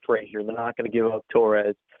give up Frazier. They're not going to give up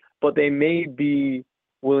Torres. But they may be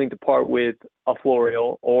willing to part with a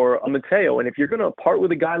Florio or a Mateo. And if you're going to part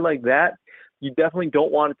with a guy like that, you definitely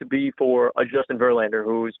don't want it to be for a Justin Verlander,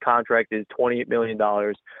 whose contract is $28 million,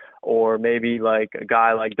 or maybe like a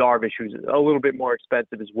guy like Darvish, who's a little bit more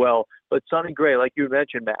expensive as well. But Sonny Gray, like you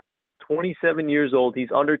mentioned, Matt, 27 years old. He's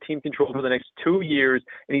under team control for the next 2 years,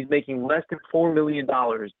 and he's making less than $4 million.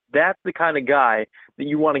 That's the kind of guy that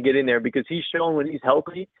you want to get in there, because he's shown when he's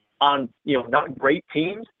healthy on, you know, not great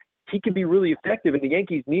teams, he can be really effective. And the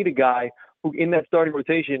Yankees need a guy who, in that starting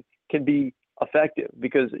rotation, can be effective.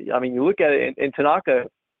 Because, I mean, you look at it, and Tanaka,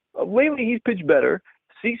 lately he's pitched better.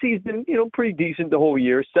 CeCe's been, you know, pretty decent the whole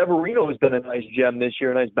year. Severino has been a nice gem this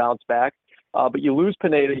year, a nice bounce back. But you lose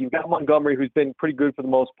Pineda. You've got Montgomery, who's been pretty good for the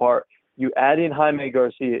most part. You add in Jaime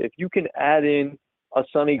Garcia. If you can add in a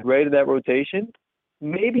Sonny Gray to that rotation,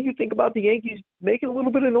 maybe you think about the Yankees making a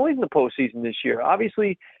little bit of noise in the postseason this year.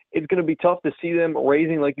 Obviously, it's going to be tough to see them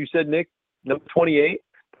raising, like you said, Nick, number 28.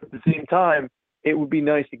 But at the same time, it would be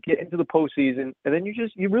nice to get into the postseason, and then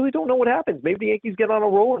you really don't know what happens. Maybe the Yankees get on a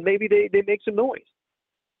roll, and maybe they make some noise.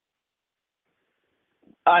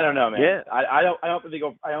 I don't know, man. Yeah. I don't think they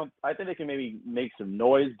go. I think they can maybe make some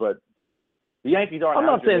noise, but The Yankees aren't. I'm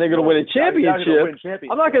not saying they're going to win a championship.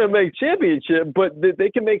 I'm not going to make championship, but they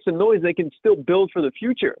can make some noise. They can still build for the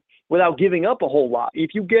future without giving up a whole lot.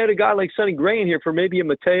 If you get a guy like Sonny Gray in here for maybe a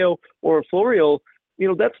Mateo or a Florial,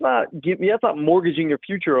 that's not mortgaging your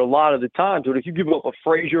future a lot of the times. But if you give up a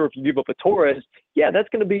Frazier, if you give up a Torres, that's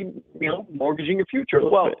going to be mortgaging your future a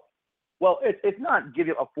little bit. Well, it's not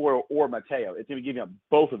giving up a Florial or Mateo. It's going to be giving up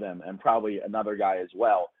both of them and probably another guy as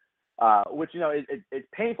well. Which it's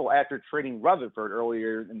painful after trading Rutherford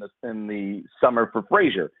earlier in the summer for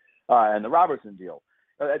Frazier and the Robertson deal.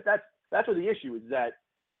 That's what the issue is, that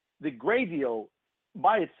the Gray deal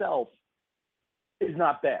by itself is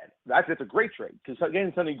not bad. It's a great trade, because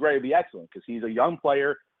getting Sonny Gray would be excellent, because he's a young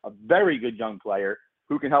player, a very good young player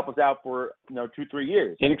who can help us out for 2-3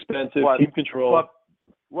 years. Inexpensive, keep control.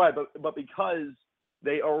 But because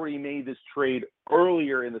they already made this trade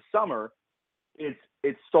earlier in the summer,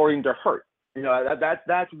 it's starting to hurt.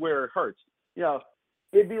 That's where it hurts.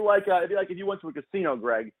 It'd be like if you went to a casino,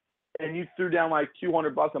 Greg, and you threw down like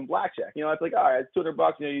 $200 on blackjack. It's like, all right, it's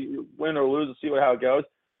 $200. You win or lose, see how it goes.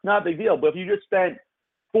 Not a big deal. But if you just spent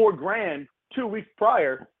 $4,000 2 weeks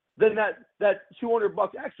prior, then that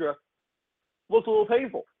 $200 extra looks a little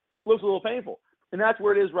painful. And that's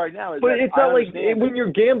where it is right now. But it's not like when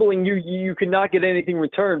you're gambling, you cannot get anything in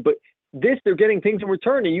return. But they're getting things in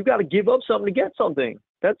return, and you got to give up something to get something.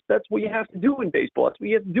 That's what you have to do in baseball. That's what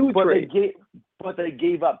you have to do in trade. But they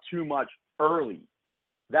gave up too much early.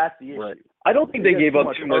 That's the issue. Right. I don't think they gave up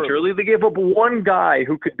too much early. They gave up one guy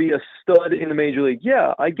who could be a stud in the major league.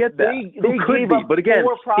 Yeah, I get that. Who could be, but again,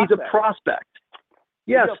 he's a prospect.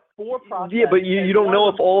 Yes. Yeah, but you don't know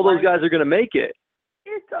if all those guys are going to make it.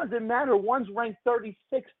 It doesn't matter. One's ranked 36th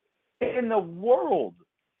in the world.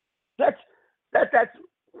 That's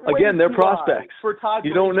again, they're prospects. For Todd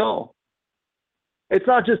you don't know. It's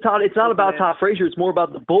not just Todd. It's not about Todd Frazier. It's more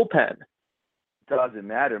about the bullpen. Doesn't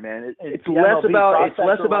matter, man. It's less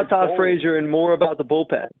about Todd Frazier and more about the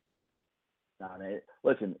bullpen. Nah, man.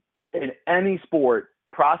 Listen, in any sport,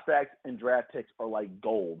 prospects and draft picks are like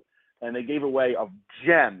gold, and they gave away a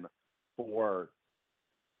gem for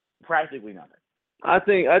practically nothing. I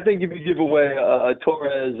think if you give away a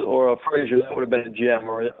Torres or a Frazier, that would have been a gem,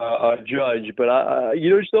 or a Judge. But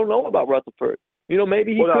you just don't know about Rutherford.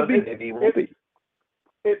 Maybe he could be, maybe he won't be.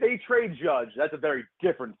 If they trade Judge, that's a very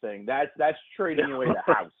different thing. That's trading away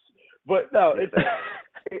the house. But no,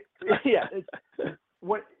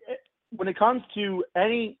 when it comes to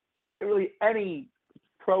any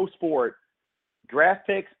pro sport, draft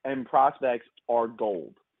picks and prospects are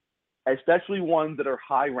gold, especially ones that are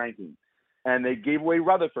high ranking. And they gave away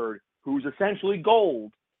Rutherford, who's essentially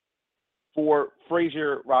gold, for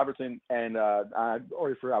Frazier, Robertson, and I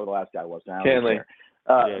already forgot what the last guy was now. Canley.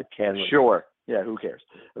 Canley. Sure. Yeah, who cares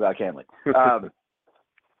about Canley?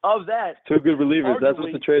 Of that, two good relievers. That's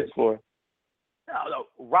what the trade's for. No,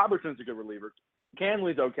 Robertson's a good reliever.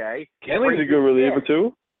 Canley's okay. Canley's a good reliever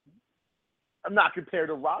too. I'm not compared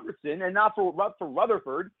to Robertson, and not for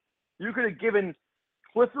Rutherford. You could have given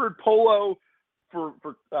Clifford Polo for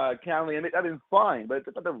Canley, and that'd been fine. But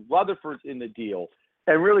the Rutherford's in the deal,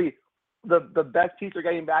 and really, the best piece they're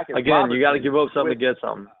getting back is again. Robertson. You got to give up something to get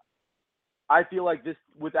something. I feel like this,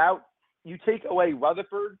 without you take away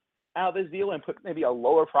Rutherford out of this deal and put maybe a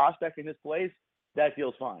lower prospect in his place, that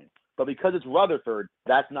feels fine. But because it's Rutherford,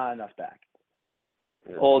 that's not enough back.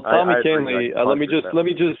 Well, Tommy Canley, let me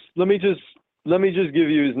just give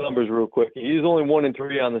you his numbers real quick. He's only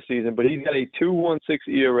 1-3 on the season, but he's got a 2.16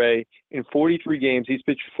 ERA in 43 games. He's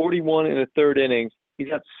pitched 41 in the third innings. He's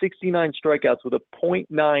got 69 strikeouts with a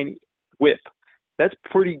 .9 WHIP. That's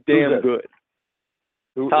pretty damn good.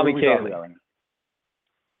 Tommy Canley.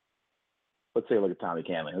 Let's take a look at Tommy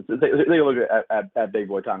Canley. Let's take a look at big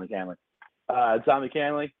boy Tommy Canley. Tommy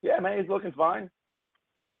Canley, yeah, man, he's looking fine.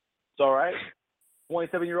 It's all right.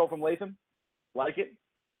 27-year-old from Latham, like it.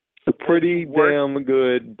 It's a pretty damn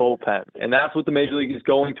good bullpen, and that's what the Major League is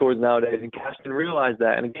going towards nowadays. And Cashman realized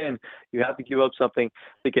that. And again, you have to give up something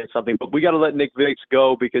to get something. But we got to let Nick Viggs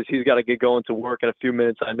go because he's got to get going to work in a few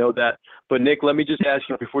minutes. I know that. But Nick, let me just ask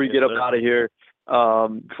you before you get up out of here.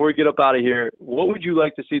 What would you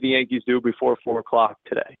like to see the Yankees do before 4:00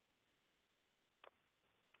 today?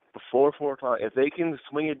 Before 4:00, if they can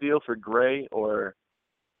swing a deal for Gray or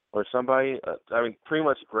somebody, pretty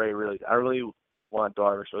much Gray. Really, I really want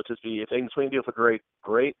Darvish. So it's just be if they can swing a deal for Gray,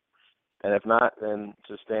 great. And if not, then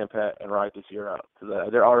just stand pat and ride this year out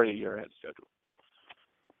because they're already a year ahead of schedule.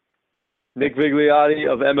 Nick Vigliotti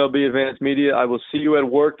of MLB Advanced Media. I will see you at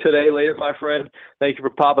work today later, my friend. Thank you for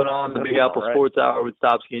popping on the Big Apple Sports Hour with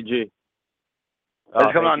Stopsky and G. Thanks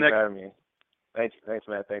for coming on, Nick. Thanks,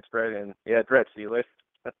 man. Thanks, Brett. And yeah, Brett, see you later.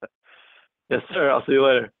 Yes, sir. I'll see you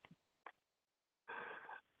later.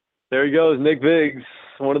 There he goes, Nick Viggs,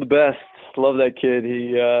 one of the best. Love that kid.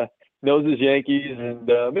 He knows his Yankees and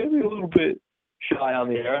maybe a little bit shy on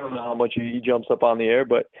the air. I don't know how much he jumps up on the air,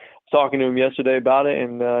 but I was talking to him yesterday about it,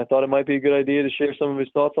 and I thought it might be a good idea to share some of his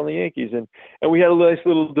thoughts on the Yankees. And we had a nice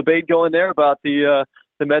little debate going there about the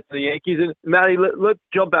Mets and the Yankees. And Matty, let's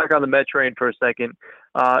jump back on the Met train for a second.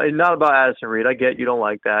 And not about Addison Reed. I get you don't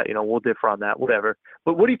like that. We'll differ on that, whatever.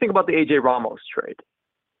 But what do you think about the A.J. Ramos trade?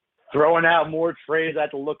 Throwing out more trades I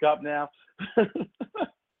have to look up now.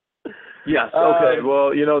 Yes. Okay.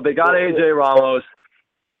 Well, they got A.J. Ramos.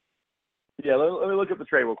 Yeah. Let me look up the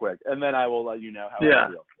trade real quick, and then I will let you know how I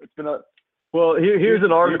feel. It's been Well, here's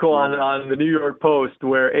an article on the New York Post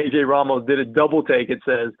where A.J. Ramos did a double take, it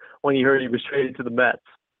says, when he heard he was traded to the Mets.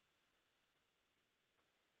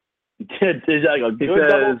 Is that like a good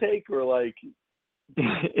double take or like?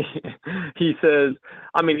 He says,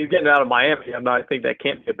 I mean, he's getting out of Miami. I think that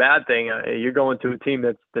can't be a bad thing. You're going to a team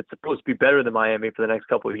that's supposed to be better than Miami for the next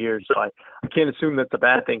couple of years, so I can't assume that's a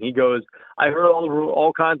bad thing. He goes, I heard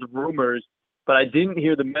all kinds of rumors, but I didn't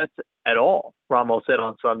hear the Mets at all, Ramos said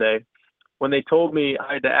on Sunday. When they told me,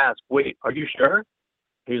 I had to ask, wait, are you sure?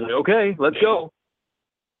 He's like, okay, let's go.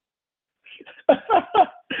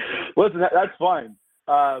 Listen, that's fine.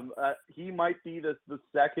 He might be the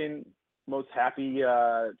second most happy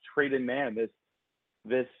traded man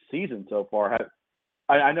this season so far.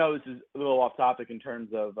 I know this is a little off topic in terms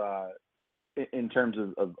of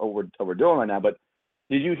what we're doing right now, but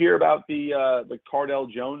did you hear about the Cardell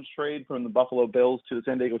Jones trade from the Buffalo Bills to the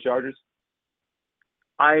San Diego Chargers?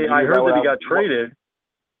 I heard that he got traded.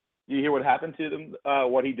 Do you hear what happened to them?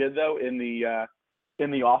 What he did though in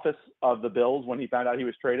the office of the Bills when he found out he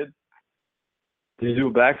was traded? Did he do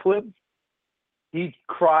a backflip? He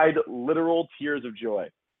cried literal tears of joy.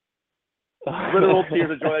 Literal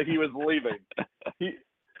tears of joy like he was leaving.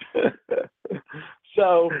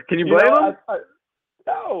 So can you blame him?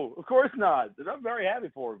 No, of course not. I'm very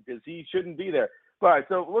happy for him because he shouldn't be there. All right,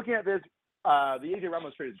 so looking at this, the A.J.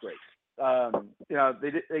 Ramos trade is great.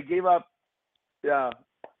 They gave up.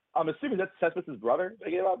 I'm assuming that's Cespedes' brother.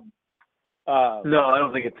 They gave up. No, I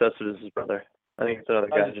don't think it's Cespedes' brother. I think it's another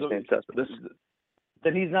guy just named Cespedes.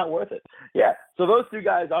 Then he's not worth it. Yeah. So those two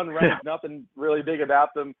guys unranked, nothing really big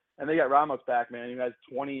about them, and they got Ramos back, man. He has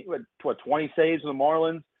 20 saves for the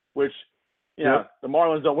Marlins, which the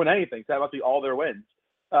Marlins don't win anything. It's about all their wins.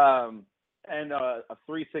 And a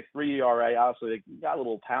 3.63 ERA. Obviously, they got a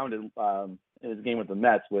little pounded in his game with the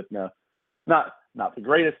Mets with not the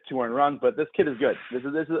greatest 200 runs, but this kid is good. This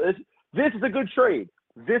is a good trade.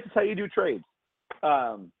 This is how you do trades.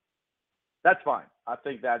 That's fine. I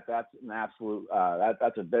think that's an absolute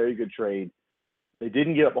that's a very good trade. They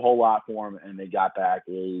didn't give up a whole lot for him, and they got back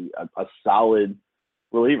a solid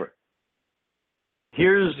reliever.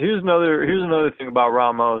 Here's another thing about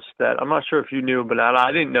Ramos that I'm not sure if you knew, but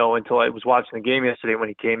I didn't know until I was watching the game yesterday when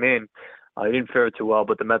he came in. He didn't fare too well,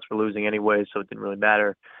 but the Mets were losing anyway, so it didn't really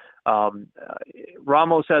matter.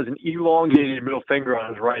 Ramos has an elongated middle finger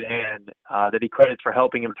on his right hand that he credits for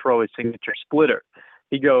helping him throw his signature splitter.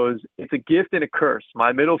 He goes, it's a gift and a curse.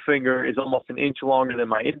 My middle finger is almost an inch longer than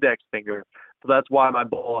my index finger, so that's why my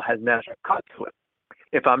ball has natural cut to it.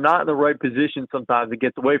 If I'm not in the right position, sometimes it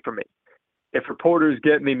gets away from me. If reporters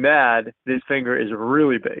get me mad, this finger is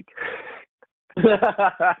really big.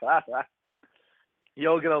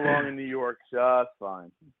 You'll get along in New York just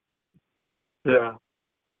fine. Yeah.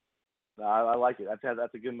 I like it.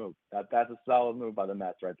 That's a good move. That's a solid move by the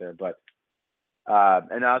Mets right there. But I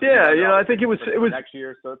think it was next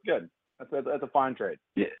year, so it's good. That's a fine trade.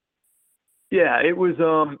 Yeah, it was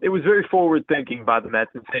very forward thinking by the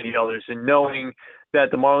Mets and Sandy others, and knowing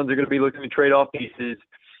that the Marlins are going to be looking to trade off pieces.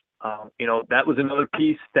 That was another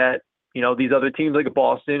piece that these other teams like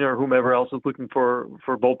Boston or whomever else is looking for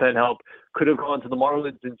bullpen help could have gone to the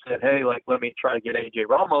Marlins and said, hey, let me try to get A.J.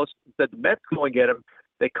 Ramos. Instead, the Mets go and get him.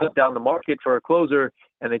 They cut down the market for a closer,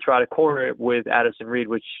 and they try to corner it with Addison Reed,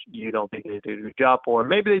 which you don't think they did a good job for.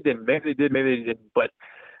 Maybe they didn't. Maybe they did. Maybe they didn't. But,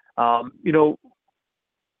 and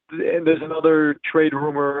there's another trade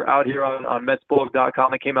rumor out here on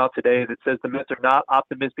MetsBulletin.com that came out today that says the Mets are not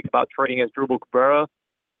optimistic about trading Asdrubal Cabrera.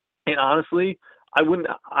 And honestly, I don't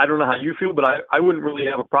know how you feel, but I wouldn't really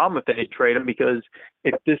have a problem if they trade him, because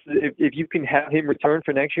if you can have him return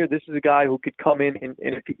for next year, this is a guy who could come in and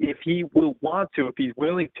if he will want to, if he's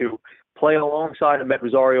willing to, play alongside Amed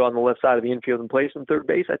Rosario on the left side of the infield and play some third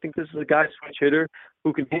base. I think this is a guy, switch hitter,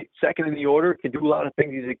 who can hit second in the order, can do a lot of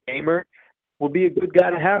things. He's a gamer. Will be a good guy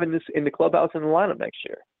to have in the clubhouse and the lineup next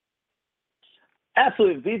year.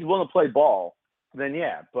 Absolutely. If he's willing to play ball, then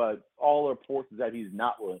yeah. But all the reports is that he's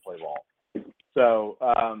not willing to play ball. So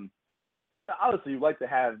obviously, you'd like to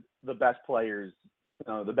have the best players,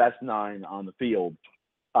 the best 9 on the field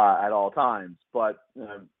at all times. But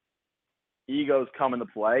egos come into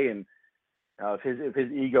play, and if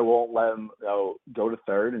his ego won't let him go to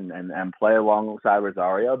third and play alongside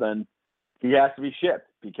Rosario, then he has to be shipped,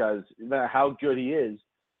 because no matter how good he is,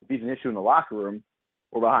 if he's an issue in the locker room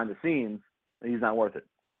or behind the scenes, he's not worth it.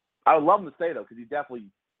 I would love him to stay, though, because he's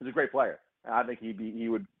a great player. And I think he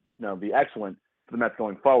would be excellent for the Mets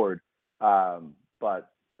going forward. But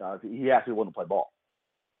he has to be willing to play ball.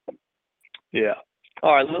 Yeah.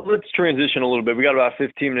 All right, let's transition a little bit. We got about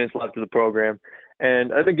 15 minutes left of the program.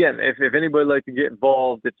 And again, if anybody would like to get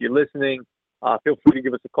involved, if you're listening, feel free to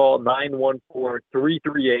give us a call,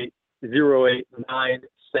 914-338-0897.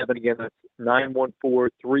 Again, that's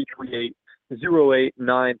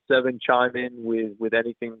 914-338-0897. Chime in with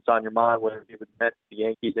anything that's on your mind, whether it be with the Mets, the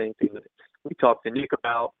Yankees, anything that we talked to Nick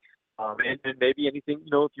about. And maybe anything,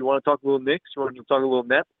 if you want to talk a little Knicks or you want to talk a little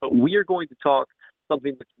Mets. But we are going to talk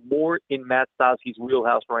something that's more in Matt Stopsky's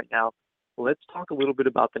wheelhouse right now. Let's talk a little bit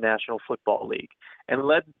about the National Football League. And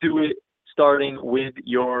let's do it starting with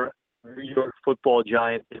your New York Football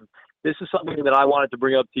Giants. And this is something that I wanted to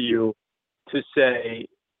bring up to you to say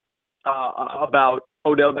about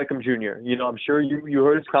Odell Beckham Jr. I'm sure you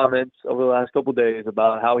heard his comments over the last couple of days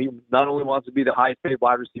about how he not only wants to be the highest paid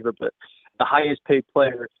wide receiver, but the highest paid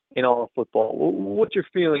player in all of football. What's your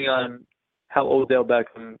feeling on how Odell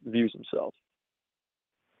Beckham views himself?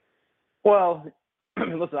 Well,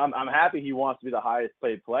 listen, I'm happy he wants to be the highest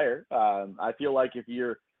paid player. I feel like if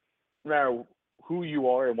you're, no matter who you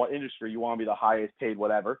are and what industry, you want to be the highest paid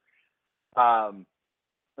whatever.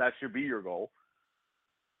 That should be your goal.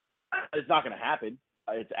 It's not going to happen.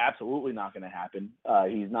 It's absolutely not going to happen.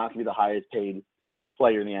 He's not going to be the highest paid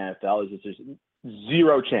player in the NFL. It's just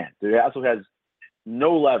zero chance. He also has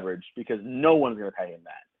no leverage because no one's going to pay him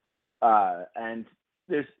that. And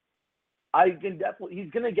he's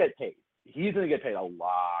going to get paid. He's going to get paid a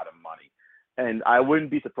lot of money. And I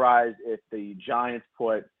wouldn't be surprised if the Giants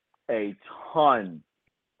put a ton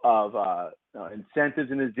of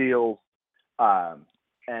incentives in his deals and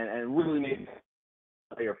really make it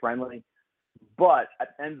player friendly. But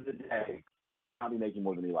at the end of the day, I'll be making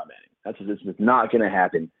more than Eli Manning. That's just not going to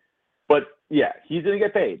happen. But yeah, he's going to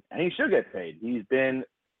get paid, and he should get paid. He's been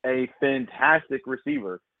a fantastic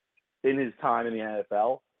receiver in his time in the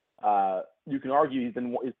NFL. You can argue he's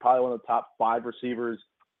probably one of the top 5 receivers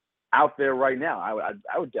out there right now. I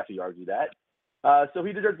would definitely argue that. So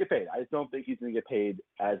he deserves to get paid. I just don't think he's going to get paid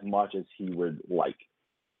as much as he would like.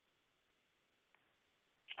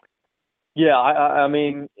 Yeah, I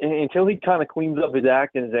mean, until he kind of cleans up his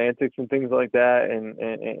act and his antics and things like that, and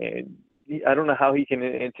I don't know how he can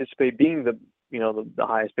anticipate being the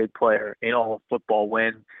highest paid player in all of football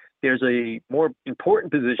when there's a more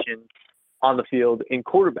important position on the field in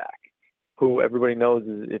quarterback, who everybody knows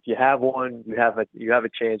is if you have one, you have a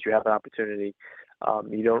chance, you have an opportunity.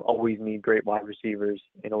 You don't always need great wide receivers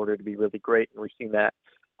in order to be really great, and we've seen that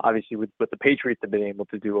obviously with the Patriots have been able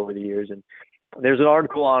to do over the years. And there's an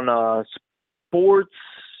article on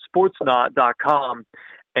sportsnot.com,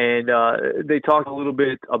 and they talked a little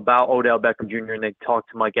bit about Odell Beckham Jr., and they talked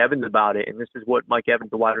to Mike Evans about it. And this is what Mike Evans,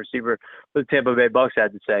 the wide receiver for the Tampa Bay Bucs,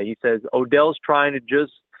 had to say. He says, Odell's trying to be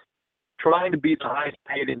the highest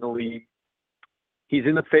paid in the league. He's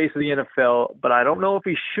in the face of the NFL, but I don't know if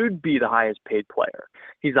he should be the highest paid player.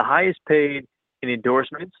 He's the highest paid in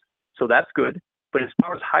endorsements, so that's good. But as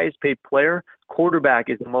far as highest paid player, quarterback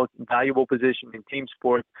is the most valuable position in team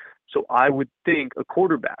sports. So I would think a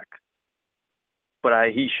quarterback.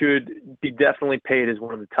 But he should be definitely paid as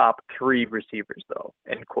one of the top 3 receivers, though,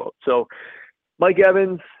 end quote. So Mike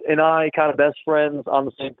Evans and I kind of best friends on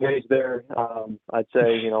the same page there. I'd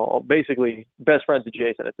say, basically best friends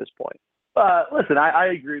adjacent at this point. Listen, I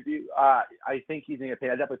agree with you. I think he's going to get paid.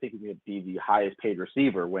 I definitely think he's going to be the highest paid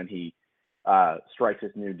receiver when he strikes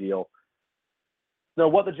this new deal. So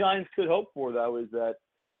what the Giants could hope for, though, is that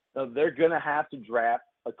they're going to have to draft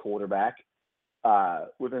a quarterback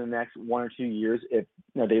within the next 1 or 2 years if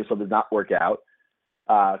Davis does not work out,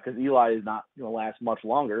 because Eli is not going to last much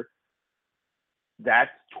longer. That's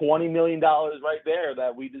 $20 million right there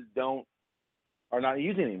that we just are not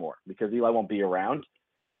using anymore because Eli won't be around.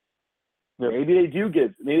 Maybe they give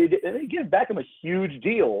Beckham a huge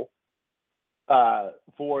deal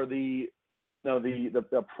for the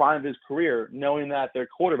prime of his career, knowing that their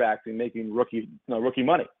quarterbacks are making rookie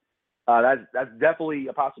money. That's definitely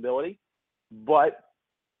a possibility, but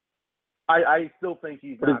I still think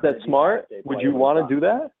he's. But is that smart? Would you want to do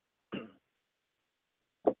that?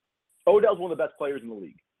 Odell's one of the best players in the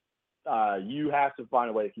league. You have to find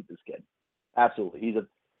a way to keep this kid. Absolutely. He's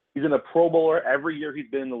been a Pro Bowler every year he's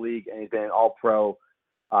been in the league, and he's been an All-Pro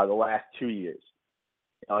the last 2 years.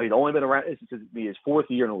 He's only been around. This is his 4th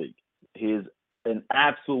year in the league. He is an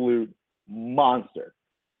absolute monster.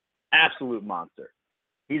 Absolute monster.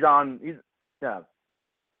 It's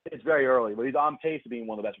very early, but he's on pace to being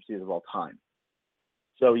one of the best receivers of all time.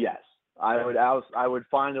 So yes, I would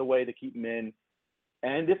find a way to keep him in.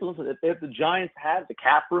 And if the Giants have the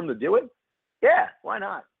cap room to do it, yeah, why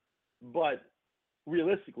not? But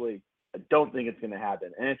realistically, I don't think it's going to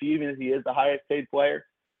happen. And even if he is the highest paid player,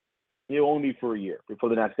 he'll only be for a year before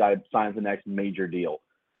the next guy signs the next major deal.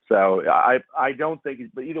 So I don't think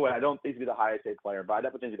but either way, I don't think he'll be the highest paid player, but I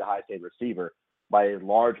definitely think he'll be the highest paid receiver by a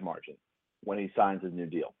large margin when he signs his new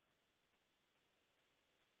deal.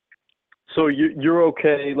 So you're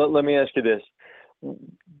okay. Let me ask you this.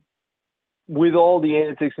 With all the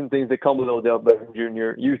antics and things that come with Odell Beckham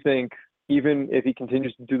Jr., you think even if he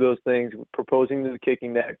continues to do those things, proposing to the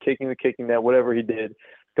kicking net, whatever he did,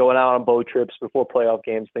 going out on boat trips before playoff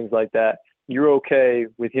games, things like that, you're okay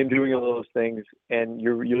with him doing all those things, and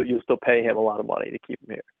you'll still pay him a lot of money to keep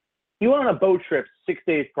him here? He went on a boat trip 6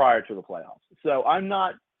 days prior to the playoffs, so I'm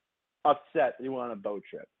not upset that he went on a boat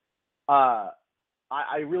trip. I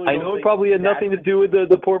know it probably had nothing to do with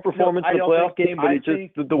the poor performance in the playoff game, but it's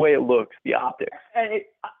just the way it looks, the optics. And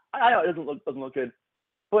I know it doesn't look good,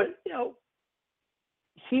 but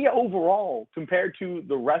he overall, compared to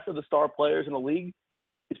the rest of the star players in the league,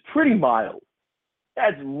 is pretty mild.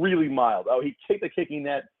 That's really mild. Oh, he kicked the kicking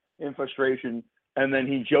net in frustration, and then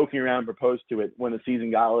he joking around proposed to it when the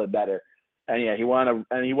season got a little better. And yeah, he went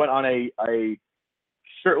on a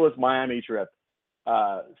shirtless Miami trip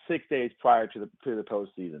 6 days prior to the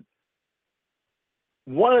postseason.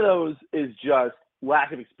 One of those is just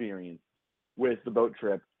lack of experience with the boat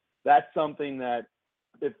trip. That's something that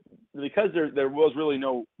because there was really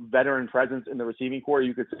no veteran presence in the receiving corps,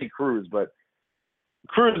 you could say Cruz, but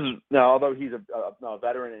Cruz, now, although he's a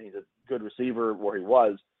veteran and he's a good receiver where he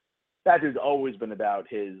was, that dude's always been about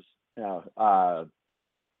his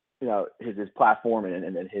his platform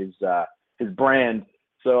and his brand.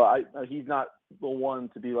 So he's not the one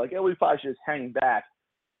to be like, we probably should just hang back.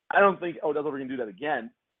 I don't think Odell's ever going to do that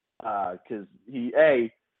again because even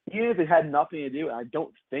if it had nothing to do, and I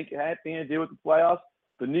don't think it had anything to do with the playoffs,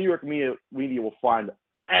 the New York media will find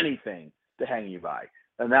anything to hang you by.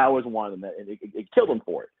 And that was one of them, and it killed him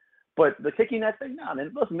for it. But the kicking net thing, no,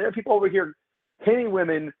 man. Listen, there are people over here hitting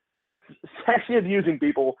women, sexually abusing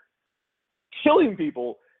people, killing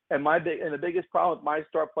people, and the biggest problem with my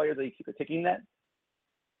star players, they keep the kicking net.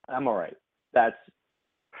 I'm all right. I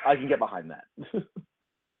can get behind that.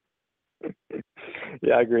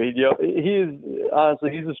 Yeah, I agree. He's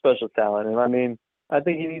a special talent, and I mean, I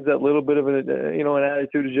think he needs that little bit of an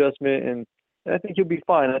attitude adjustment, and I think he'll be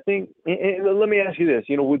fine. I think. And let me ask you this: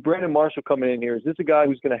 with Brandon Marshall coming in here, is this a guy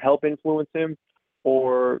who's going to help influence him,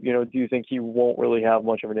 or do you think he won't really have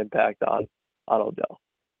much of an impact on Odell?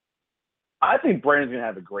 I think Brandon's going to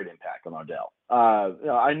have a great impact on Odell.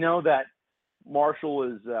 I know that Marshall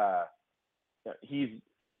is he's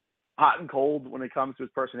hot and cold when it comes to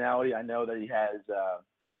his personality. I know that he has I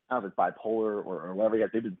don't know if it's bipolar or whatever he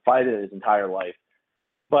has. They've been fighting his entire life,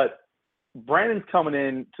 but Brandon's coming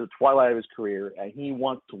in to the twilight of his career, and he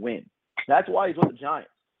wants to win. That's why he's with the Giants.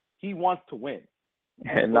 He wants to win.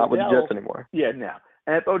 And not with the Jets anymore. Yeah, now.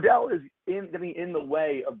 And if Odell is getting in the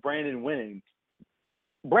way of Brandon winning,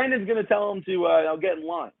 Brandon's going to tell him to get in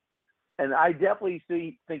line. And I definitely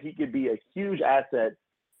think he could be a huge asset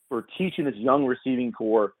for teaching this young receiving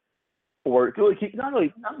corps, or really not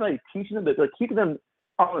really teaching them, but like keeping them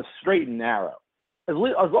on the straight and narrow. As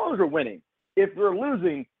long as we're winning. If we're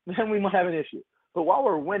losing, then we might have an issue. But while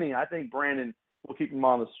we're winning, I think Brandon will keep them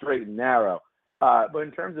on the straight and narrow. But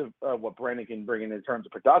in terms of what Brandon can bring in terms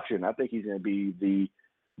of production, I think he's going to be the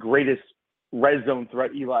greatest red zone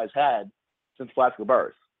threat Eli's had since Plaxico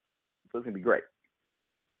Burress. So it's going to be great.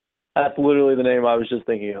 That's literally the name I was just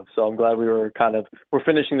thinking of. So I'm glad we're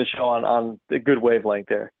finishing the show on a good wavelength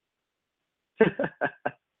there.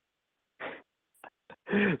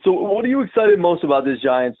 So what are you excited most about this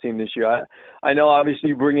Giants team this year? I know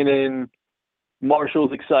obviously bringing in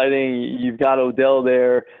Marshall's exciting. You've got Odell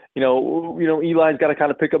there. Eli's got to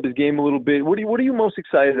kind of pick up his game a little bit. What are you most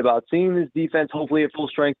excited about? Seeing this defense hopefully at full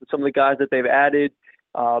strength with some of the guys that they've added.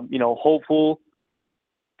 Hopeful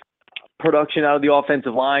production out of the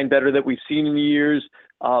offensive line, better than we've seen in years.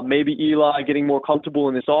 Maybe Eli getting more comfortable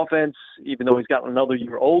in this offense, even though he's gotten another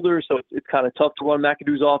year older. So it's kind of tough to run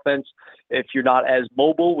McAdoo's offense if you're not as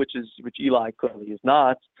mobile, which Eli clearly is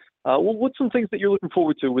not. What's some things that you're looking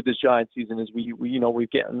forward to with this Giants season as we've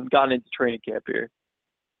gotten into training camp here?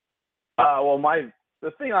 Well,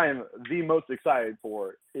 the thing I am the most excited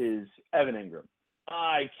for is Evan Ingram.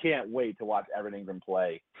 I can't wait to watch Evan Ingram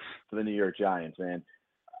play for the New York Giants, man.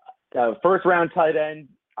 First round tight end.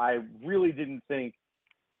 I really didn't think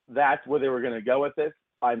that's where they were going to go with this.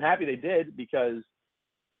 I'm happy they did because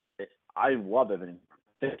I love Evan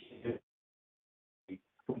Ingram.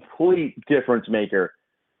 Complete difference maker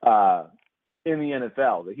in the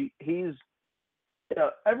NFL. He's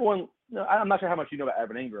everyone. I'm not sure how much you know about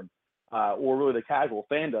Evan Ingram or really the casual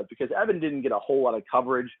fan does, because Evan didn't get a whole lot of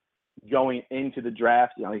coverage going into the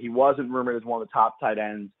draft. He wasn't rumored as one of the top tight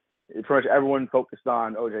ends. Pretty much everyone focused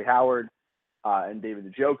on O.J. Howard and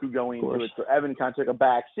David Njoku going into it, so Evan kind of took a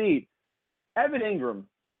back seat. Evan Ingram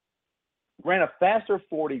ran a faster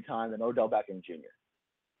 40 time than Odell Beckham Jr.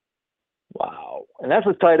 Wow. And that's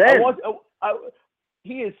a tight end.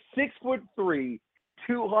 He is 6'3",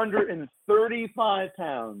 235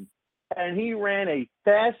 pounds, and he ran a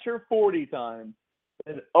faster 40 time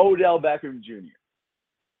than Odell Beckham Jr.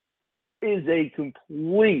 Is a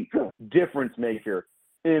complete difference maker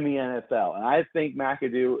in the NFL. And I think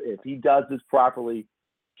McAdoo, if he does this properly,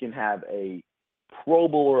 can have a Pro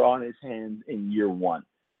Bowler on his hands in year one.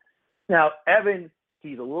 Now, Evan,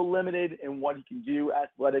 he's a little limited in what he can do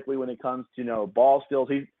athletically when it comes to, ball skills.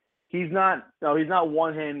 He's not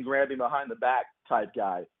one hand grabbing behind the back type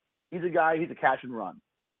guy. He's a catch and run.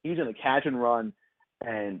 He's going to catch and run.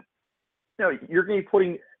 And, you're going to be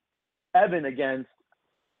putting Evan against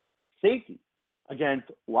safety,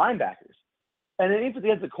 against linebackers. And then even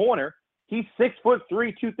against the corner, he's 6'3",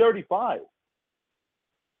 235.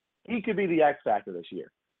 He could be the X factor this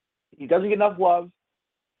year. He doesn't get enough love.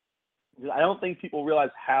 I don't think people realize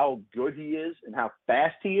how good he is and how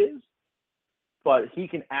fast he is, but he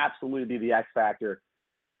can absolutely be the X factor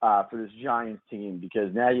for this Giants team,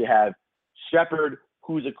 because now you have Shepard,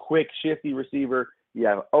 who's a quick, shifty receiver. You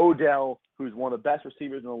have Odell, who's one of the best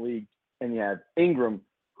receivers in the league, and you have Ingram,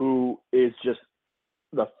 who is just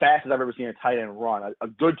the fastest I've ever seen a tight end run, a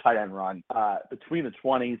good tight end run between the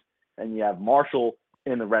 20s, and you have Marshall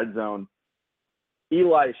in the red zone.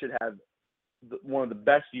 Eli should have one of the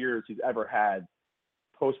best years he's ever had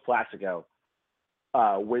post-Plaxico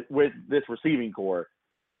with this receiving core.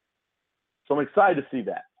 So I'm excited to see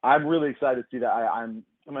that. I'm really excited to see that. I'm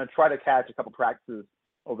going to try to catch a couple practices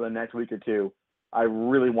over the next week or two. I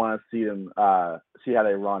really want to see them see how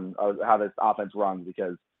they run, how this offense runs,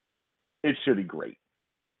 because it should be great.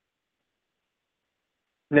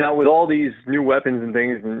 Now, with all these new weapons and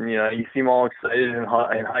things, and you seem all excited and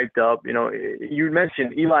hyped up. You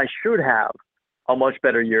mentioned Eli should have a much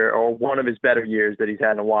better year, or one of his better years that he's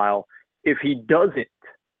had in a while. If he doesn't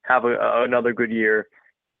have another good year,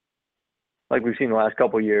 like we've seen the last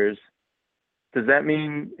couple of years, does that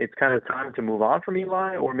mean it's kind of time to move on from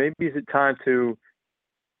Eli, or maybe is it time to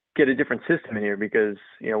get a different system in here? Because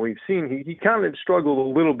we've seen he kind of struggled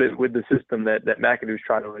a little bit with the system that McAdoo's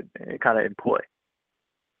trying to kind of employ.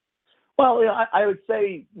 Well, I would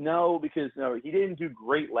say no, because he didn't do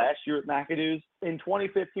great last year at McAdoo's. In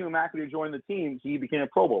 2015, when McAdoo joined the team, he became a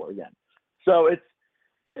Pro Bowler again. So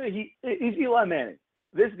he's Eli Manning.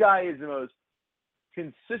 This guy is the most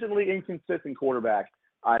consistently inconsistent quarterback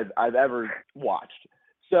I've ever watched.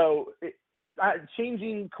 So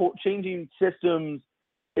changing systems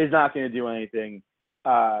is not going to do anything.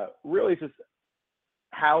 Really, it's just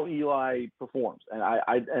how Eli performs, and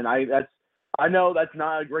I know that's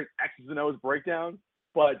not a great X's and O's breakdown,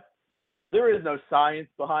 but there is no science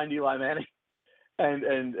behind Eli Manning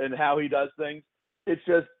and how he does things. It's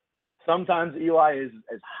just sometimes Eli is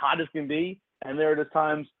as hot as can be, and there are just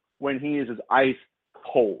times when he is as ice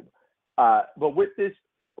cold. But with this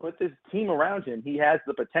team around him, he has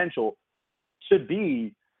the potential to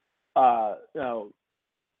be,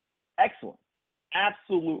 excellent,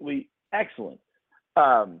 absolutely excellent.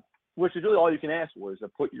 Which is really all you can ask for, is to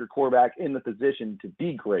put your quarterback in the position to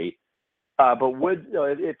be great. But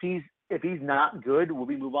if he's not good, will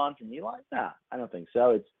we move on from Eli? Nah, I don't think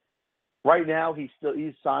so. It's right now he's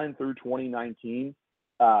signed through 2019,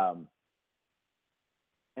 and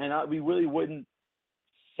we really wouldn't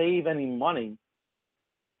save any money.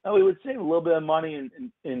 No, we would save a little bit of money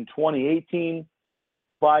in 2018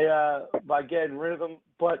 by getting rid of him,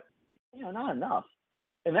 but not enough.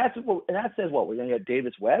 And that says what, we're going to get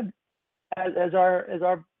Davis Webb as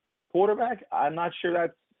our quarterback? I'm not sure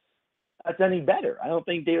that's any better. I don't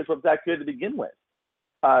think Davis Webb's that good to begin with.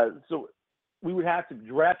 So we would have to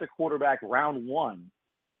draft a quarterback round one.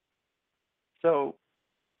 So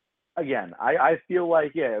again, I feel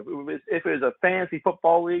like, if it was a fantasy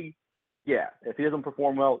football league, if he doesn't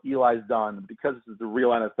perform well, Eli's done. Because this is the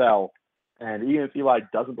real NFL, and even if Eli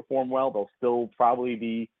doesn't perform well, they'll still probably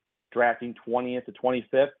be drafting 20th to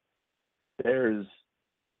 25th, there's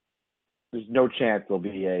no chance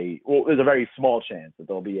there's a very small chance that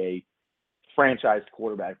there'll be a franchise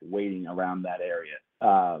quarterback waiting around that area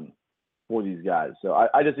for these guys. So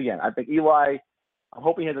I think Eli, I'm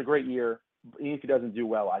hoping he has a great year. Even if he doesn't do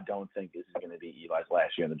well, I don't think this is going to be Eli's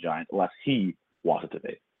last year in the Giants unless he wants it to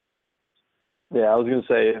be. Yeah, I was going to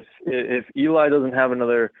say, if Eli doesn't have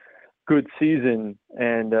another good season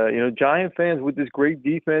and, Giant fans with this great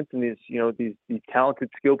defense and these talented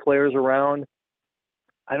skill players around,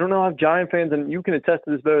 I don't know if Giant fans, and you can attest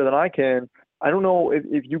to this better than I can, I don't know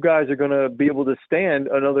if you guys are going to be able to stand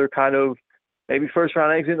another kind of maybe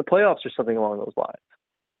first-round exit in the playoffs or something along those lines.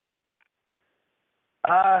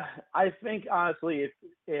 I think, honestly,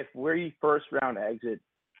 if we're first-round exit,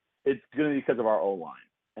 it's going to be because of our O-line.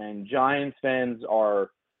 And Giants fans are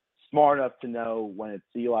smart enough to know when it's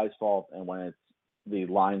Eli's fault and when it's the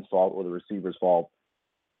line's fault or the receiver's fault.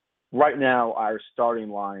 Right now, our starting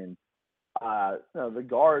line, the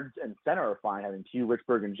guards and center are fine, having Hugh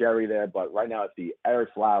Richburg and Jerry there, but right now it's the Eric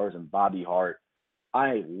Flowers and Bobby Hart.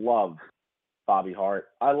 I love Bobby Hart.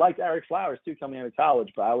 I liked Eric Flowers, too, coming out of college,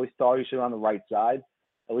 but I always thought he should be on the right side,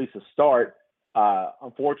 at least to start.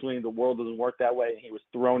 Unfortunately, the world doesn't work that way. He was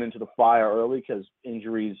thrown into the fire early because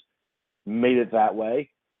injuries made it that way.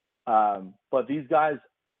 But these guys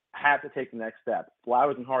have to take the next step.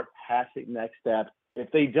 Flowers and Hart have to take the next step. If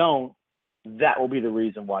they don't, that will be the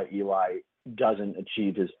reason why Eli doesn't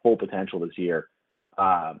achieve his full potential this year.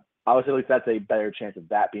 I would say at least that's a better chance of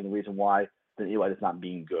that being the reason why than Eli just not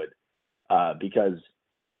being good. Because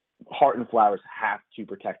Hart and Flowers have to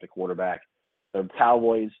protect the quarterback. The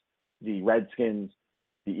Cowboys, the Redskins,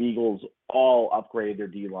 the Eagles all upgraded their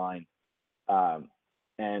D-line.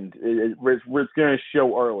 And it's going to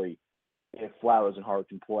show early if Flowers and Hart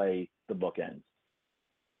can play the bookends.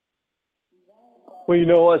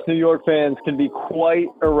 Well, us New York fans can be quite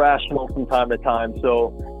irrational from time to time.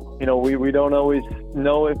 So, we don't always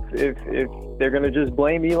know if they're going to just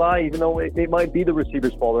blame Eli, even though it might be the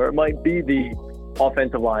receiver's fault or it might be the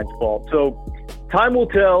offensive line's fault. So time will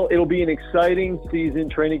tell. It'll be an exciting season.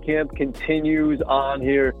 Training camp continues on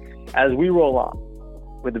here as we roll on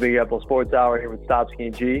with the Big Apple Sports Hour here with Stopsky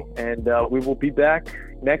and G. And we will be back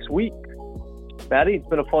next week. Maddie, it's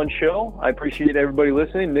been a fun show. I appreciate everybody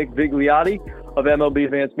listening. Nick Vigliotti of MLB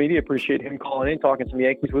Advanced Media, appreciate him calling in, talking some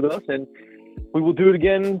Yankees with us. And we will do it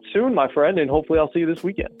again soon, my friend, and hopefully I'll see you this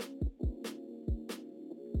weekend.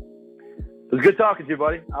 It was good talking to you,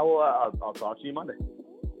 buddy. I'll talk to you Monday.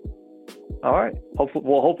 All right. Hopefully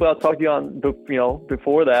I'll talk to you on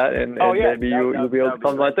before that, and maybe you'll be able to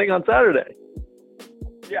come to my thing on Saturday.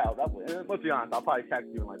 Yeah, definitely. Let's be honest. I'll probably text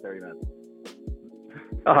you in like 30 minutes.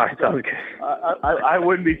 All right, sounds good. I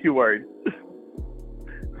wouldn't be too worried.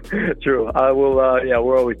 True. I will.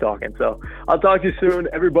 We're always talking. So I'll talk to you soon.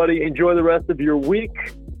 Everybody, enjoy the rest of your week.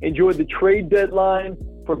 Enjoy the trade deadline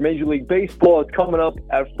for Major League Baseball. It's coming up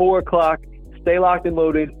at 4:00. Stay locked and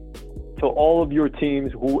loaded to all of your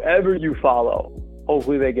teams, whoever you follow.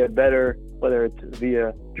 Hopefully they get better, whether it's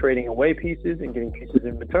via trading away pieces and getting pieces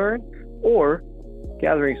in return, or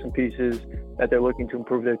gathering some pieces that they're looking to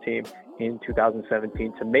improve their team in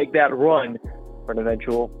 2017 to make that run for an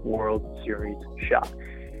eventual World Series shot.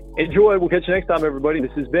 Enjoy. We'll catch you next time, everybody.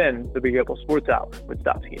 This has been the Big Apple Sports Hour with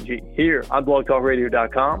Stopsky and G here on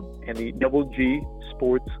blogtalkradio.com and the Double G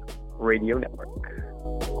Sports Radio Network.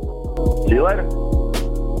 See you later.